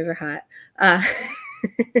bunny ears are hot.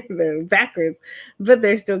 They're backwards, but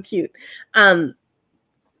they're still cute. So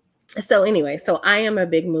anyway, so I am a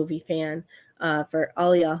big movie fan. For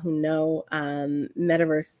all y'all who know,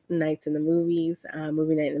 Metaverse Nights in the Movies,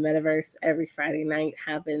 Movie Night in the Metaverse, every Friday night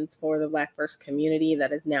happens for the Blackverse community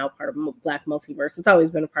that is now part of Black Multiverse. It's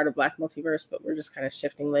always been a part of Black Multiverse, but we're just kind of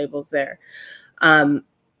shifting labels there.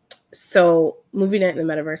 So Movie Night in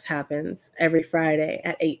the Metaverse happens every Friday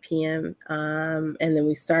at 8 p.m. And then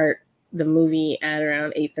we start the movie at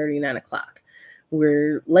around 8:30, 9 o'clock.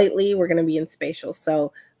 We're going to be in Spatial.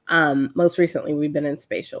 So most recently we've been in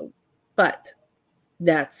Spatial, but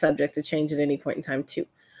that's subject to change at any point in time too.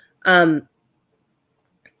 I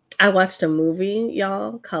watched a movie,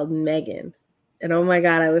 y'all, called Megan. And oh my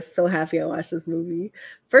God, I was so happy I watched this movie.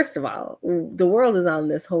 First of all, the world is on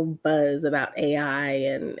this whole buzz about AI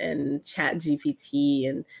and Chat GPT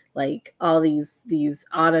and like all these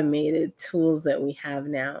automated tools that we have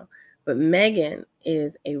now. But Megan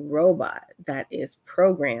is a robot that is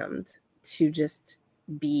programmed to just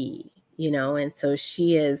be, and so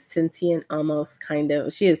she is sentient, almost kind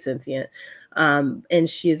of. She is sentient. And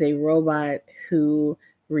she is a robot who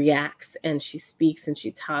reacts and she speaks and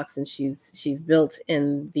she talks, and she's built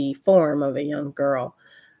in the form of a young girl.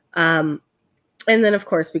 And then of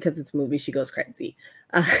course, because it's a movie, she goes crazy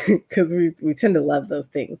because we tend to love those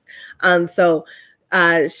things. So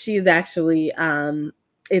she's actually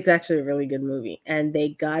it's actually a really good movie, and they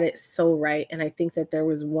got it so right. And I think that there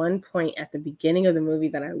was one point at the beginning of the movie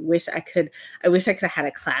that I wish I could have had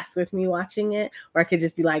a class with me watching it, where I could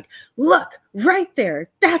just be like, look right there,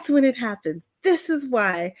 that's when it happens. This is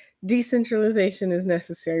why decentralization is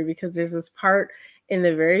necessary, because there's this part in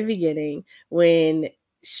the very beginning when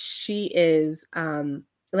she is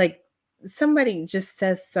like somebody just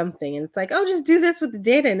says something and it's like, oh, just do this with the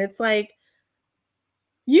data. And it's like,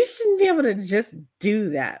 you shouldn't be able to just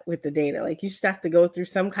do that with the data. Like, you should have to go through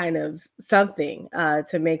some kind of something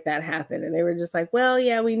to make that happen. And they were just like, well,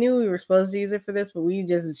 yeah, we knew we were supposed to use it for this, but we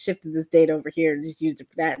just shifted this data over here and just used it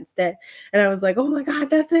for that instead. And I was like, oh my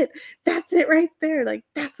God, that's it. That's it right there. Like,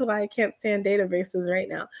 that's why I can't stand databases right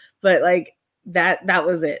now. But like that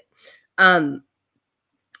was it.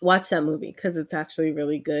 Watch that movie because it's actually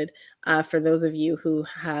really good. For those of you who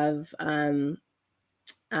have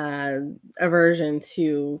aversion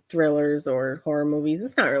to thrillers or horror movies,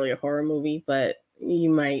 it's not really a horror movie, but you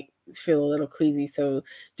might feel a little queasy. So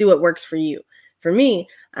do what works for you. For me,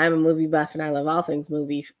 I'm a movie buff and I love all things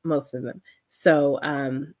movie, most of them. So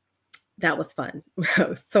that was fun. I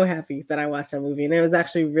was so happy that I watched that movie, and it was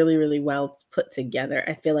actually really, really well put together.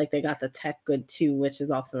 I feel like they got the tech good too, which is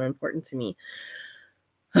also important to me.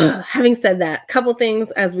 Having said that, couple things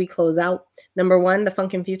as we close out. Number one, the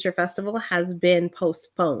Funkin' Future Festival has been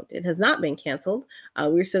postponed. It has not been canceled.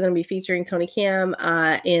 We're still going to be featuring Tony Cam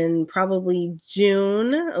in probably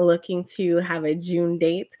June, looking to have a June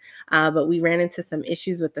date. But we ran into some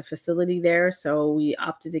issues with the facility there, so we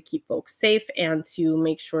opted to keep folks safe and to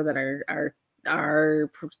make sure that our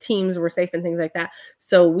teams were safe and things like that.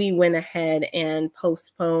 So we went ahead and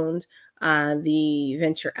postponed the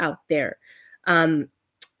venture out there.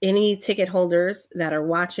 Any ticket holders that are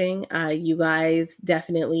watching, you guys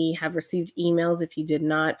definitely have received emails. If you did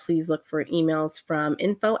not, please look for emails from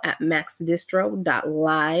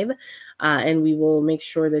info@maxdistro.live, and we will make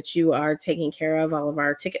sure that you are taken care of. All of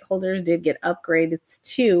our ticket holders did get upgraded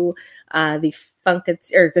to the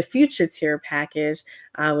the future tier package,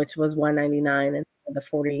 which was $199, and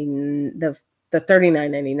the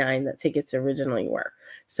 $39.99 that tickets originally were.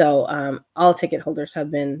 So all ticket holders have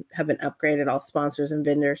been upgraded. All sponsors and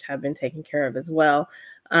vendors have been taken care of as well.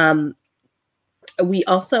 We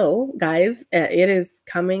also, guys, it is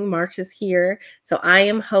coming. March is here. So I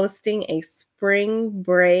am hosting a spring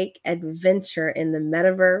break adventure in the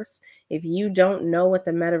Metaverse. If you don't know what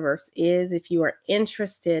the Metaverse is, if you are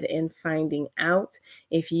interested in finding out,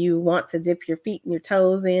 if you want to dip your feet and your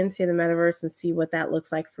toes into the Metaverse and see what that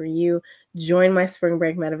looks like for you, join my spring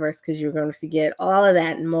break Metaverse, because you're going to get all of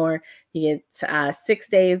that and more. You get 6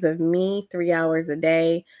 days of me, 3 hours a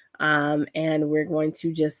day. And we're going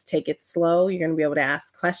to just take it slow. You're going to be able to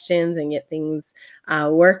ask questions and get things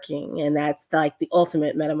working. And that's like the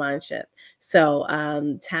ultimate meta mind shift. So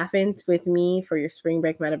tap in with me for your spring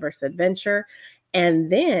break Metaverse adventure.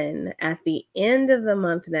 And then at the end of the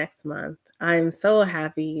month, next month, I'm so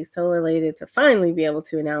happy, so elated to finally be able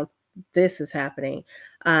to announce this is happening.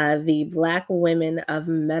 The Black Women of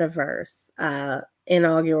Metaverse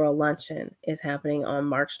inaugural luncheon is happening on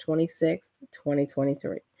March 26th,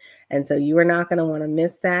 2023. And so you are not going to want to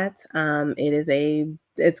miss that.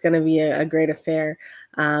 It's going to be a great affair.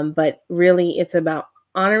 But really, it's about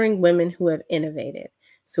honoring women who have innovated.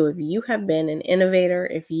 So if you have been an innovator,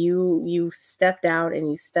 if you stepped out and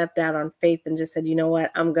you stepped out on faith and just said, you know what,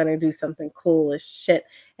 I'm going to do something cool as shit,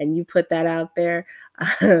 and you put that out there,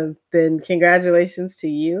 then congratulations to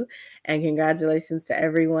you, and congratulations to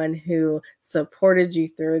everyone who supported you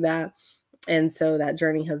through that. And so that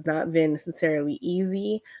journey has not been necessarily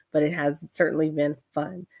easy, but it has certainly been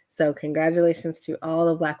fun. So congratulations to all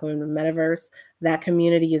of Black Women in the Metaverse. That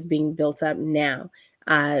community is being built up now.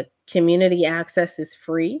 Community access is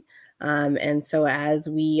free. And so as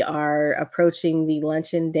we are approaching the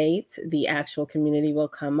luncheon date, the actual community will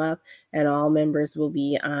come up and all members will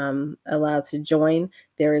be allowed to join.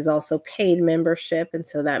 There is also paid membership. And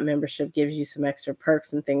so that membership gives you some extra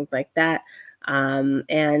perks and things like that.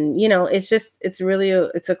 And you know, it's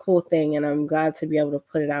a cool thing, and I'm glad to be able to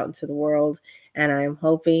put it out into the world, and I'm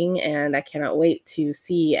hoping, and I cannot wait to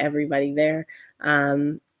see everybody there.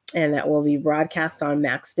 And that will be broadcast on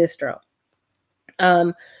Max Distro.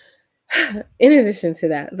 In addition to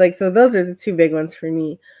that, like, so those are the two big ones for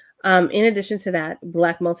me. In addition to that,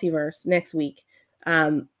 Black Multiverse next week.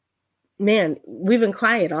 Man, we've been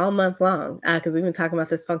quiet all month long because we've been talking about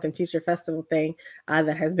this Funkin' Future Festival thing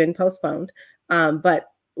that has been postponed. But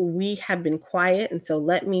we have been quiet. And so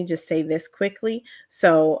let me just say this quickly.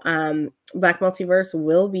 So Black Multiverse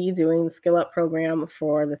will be doing the Skill Up program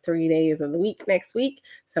for the 3 days of the week next week.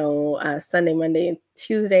 So Sunday, Monday, and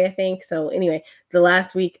Tuesday, I think. So anyway, the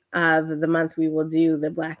last week of the month, we will do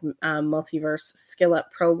the Black Multiverse Skill Up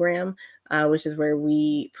program, which is where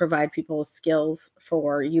we provide people skills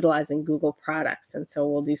for utilizing Google products. And so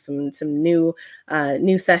we'll do some new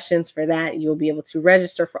sessions for that. You'll be able to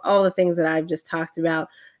register for all the things that I've just talked about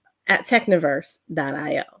at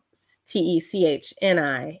techniverse.io.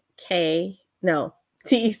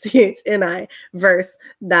 TECHNI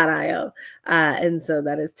verse.io. And so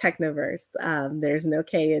that is Technoverse. There's no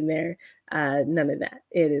K in there, none of that.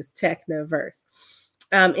 It is Technoverse.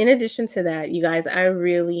 In addition to that, you guys, I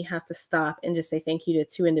really have to stop and just say thank you to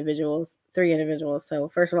three individuals. So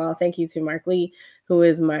first of all, thank you to Mark Lee, who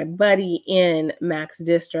is my buddy in Max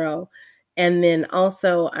Distro. And then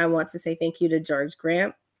also I want to say thank you to George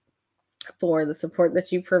Grant for the support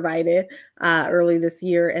that you provided early this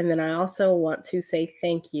year. And then I also want to say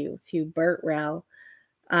thank you to Burt Rell.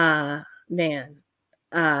 Crypto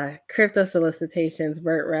Solicitations,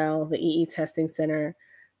 Burt Rell, the EE Testing Center,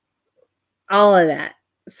 all of that.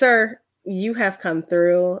 Sir, you have come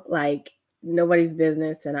through like nobody's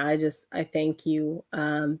business. And I thank you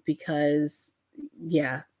because,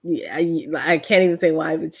 I can't even say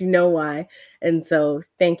why, but you know why. And so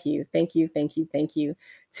thank you.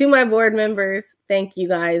 To my board members, thank you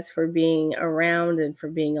guys for being around and for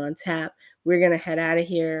being on tap. We're going to head out of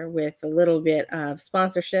here with a little bit of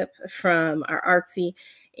sponsorship from our artsy.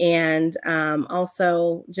 And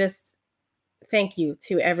also just thank you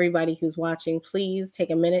to everybody who's watching. Please take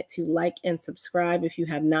a minute to like and subscribe if you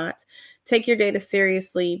have not. Take your data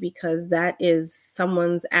seriously because that is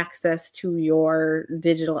someone's access to your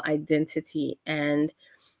digital identity. And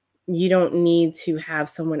you don't need to have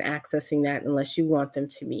someone accessing that unless you want them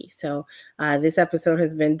to be. So this episode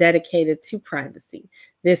has been dedicated to privacy.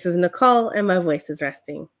 This is Nicole and my voice is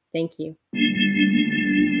resting. Thank you.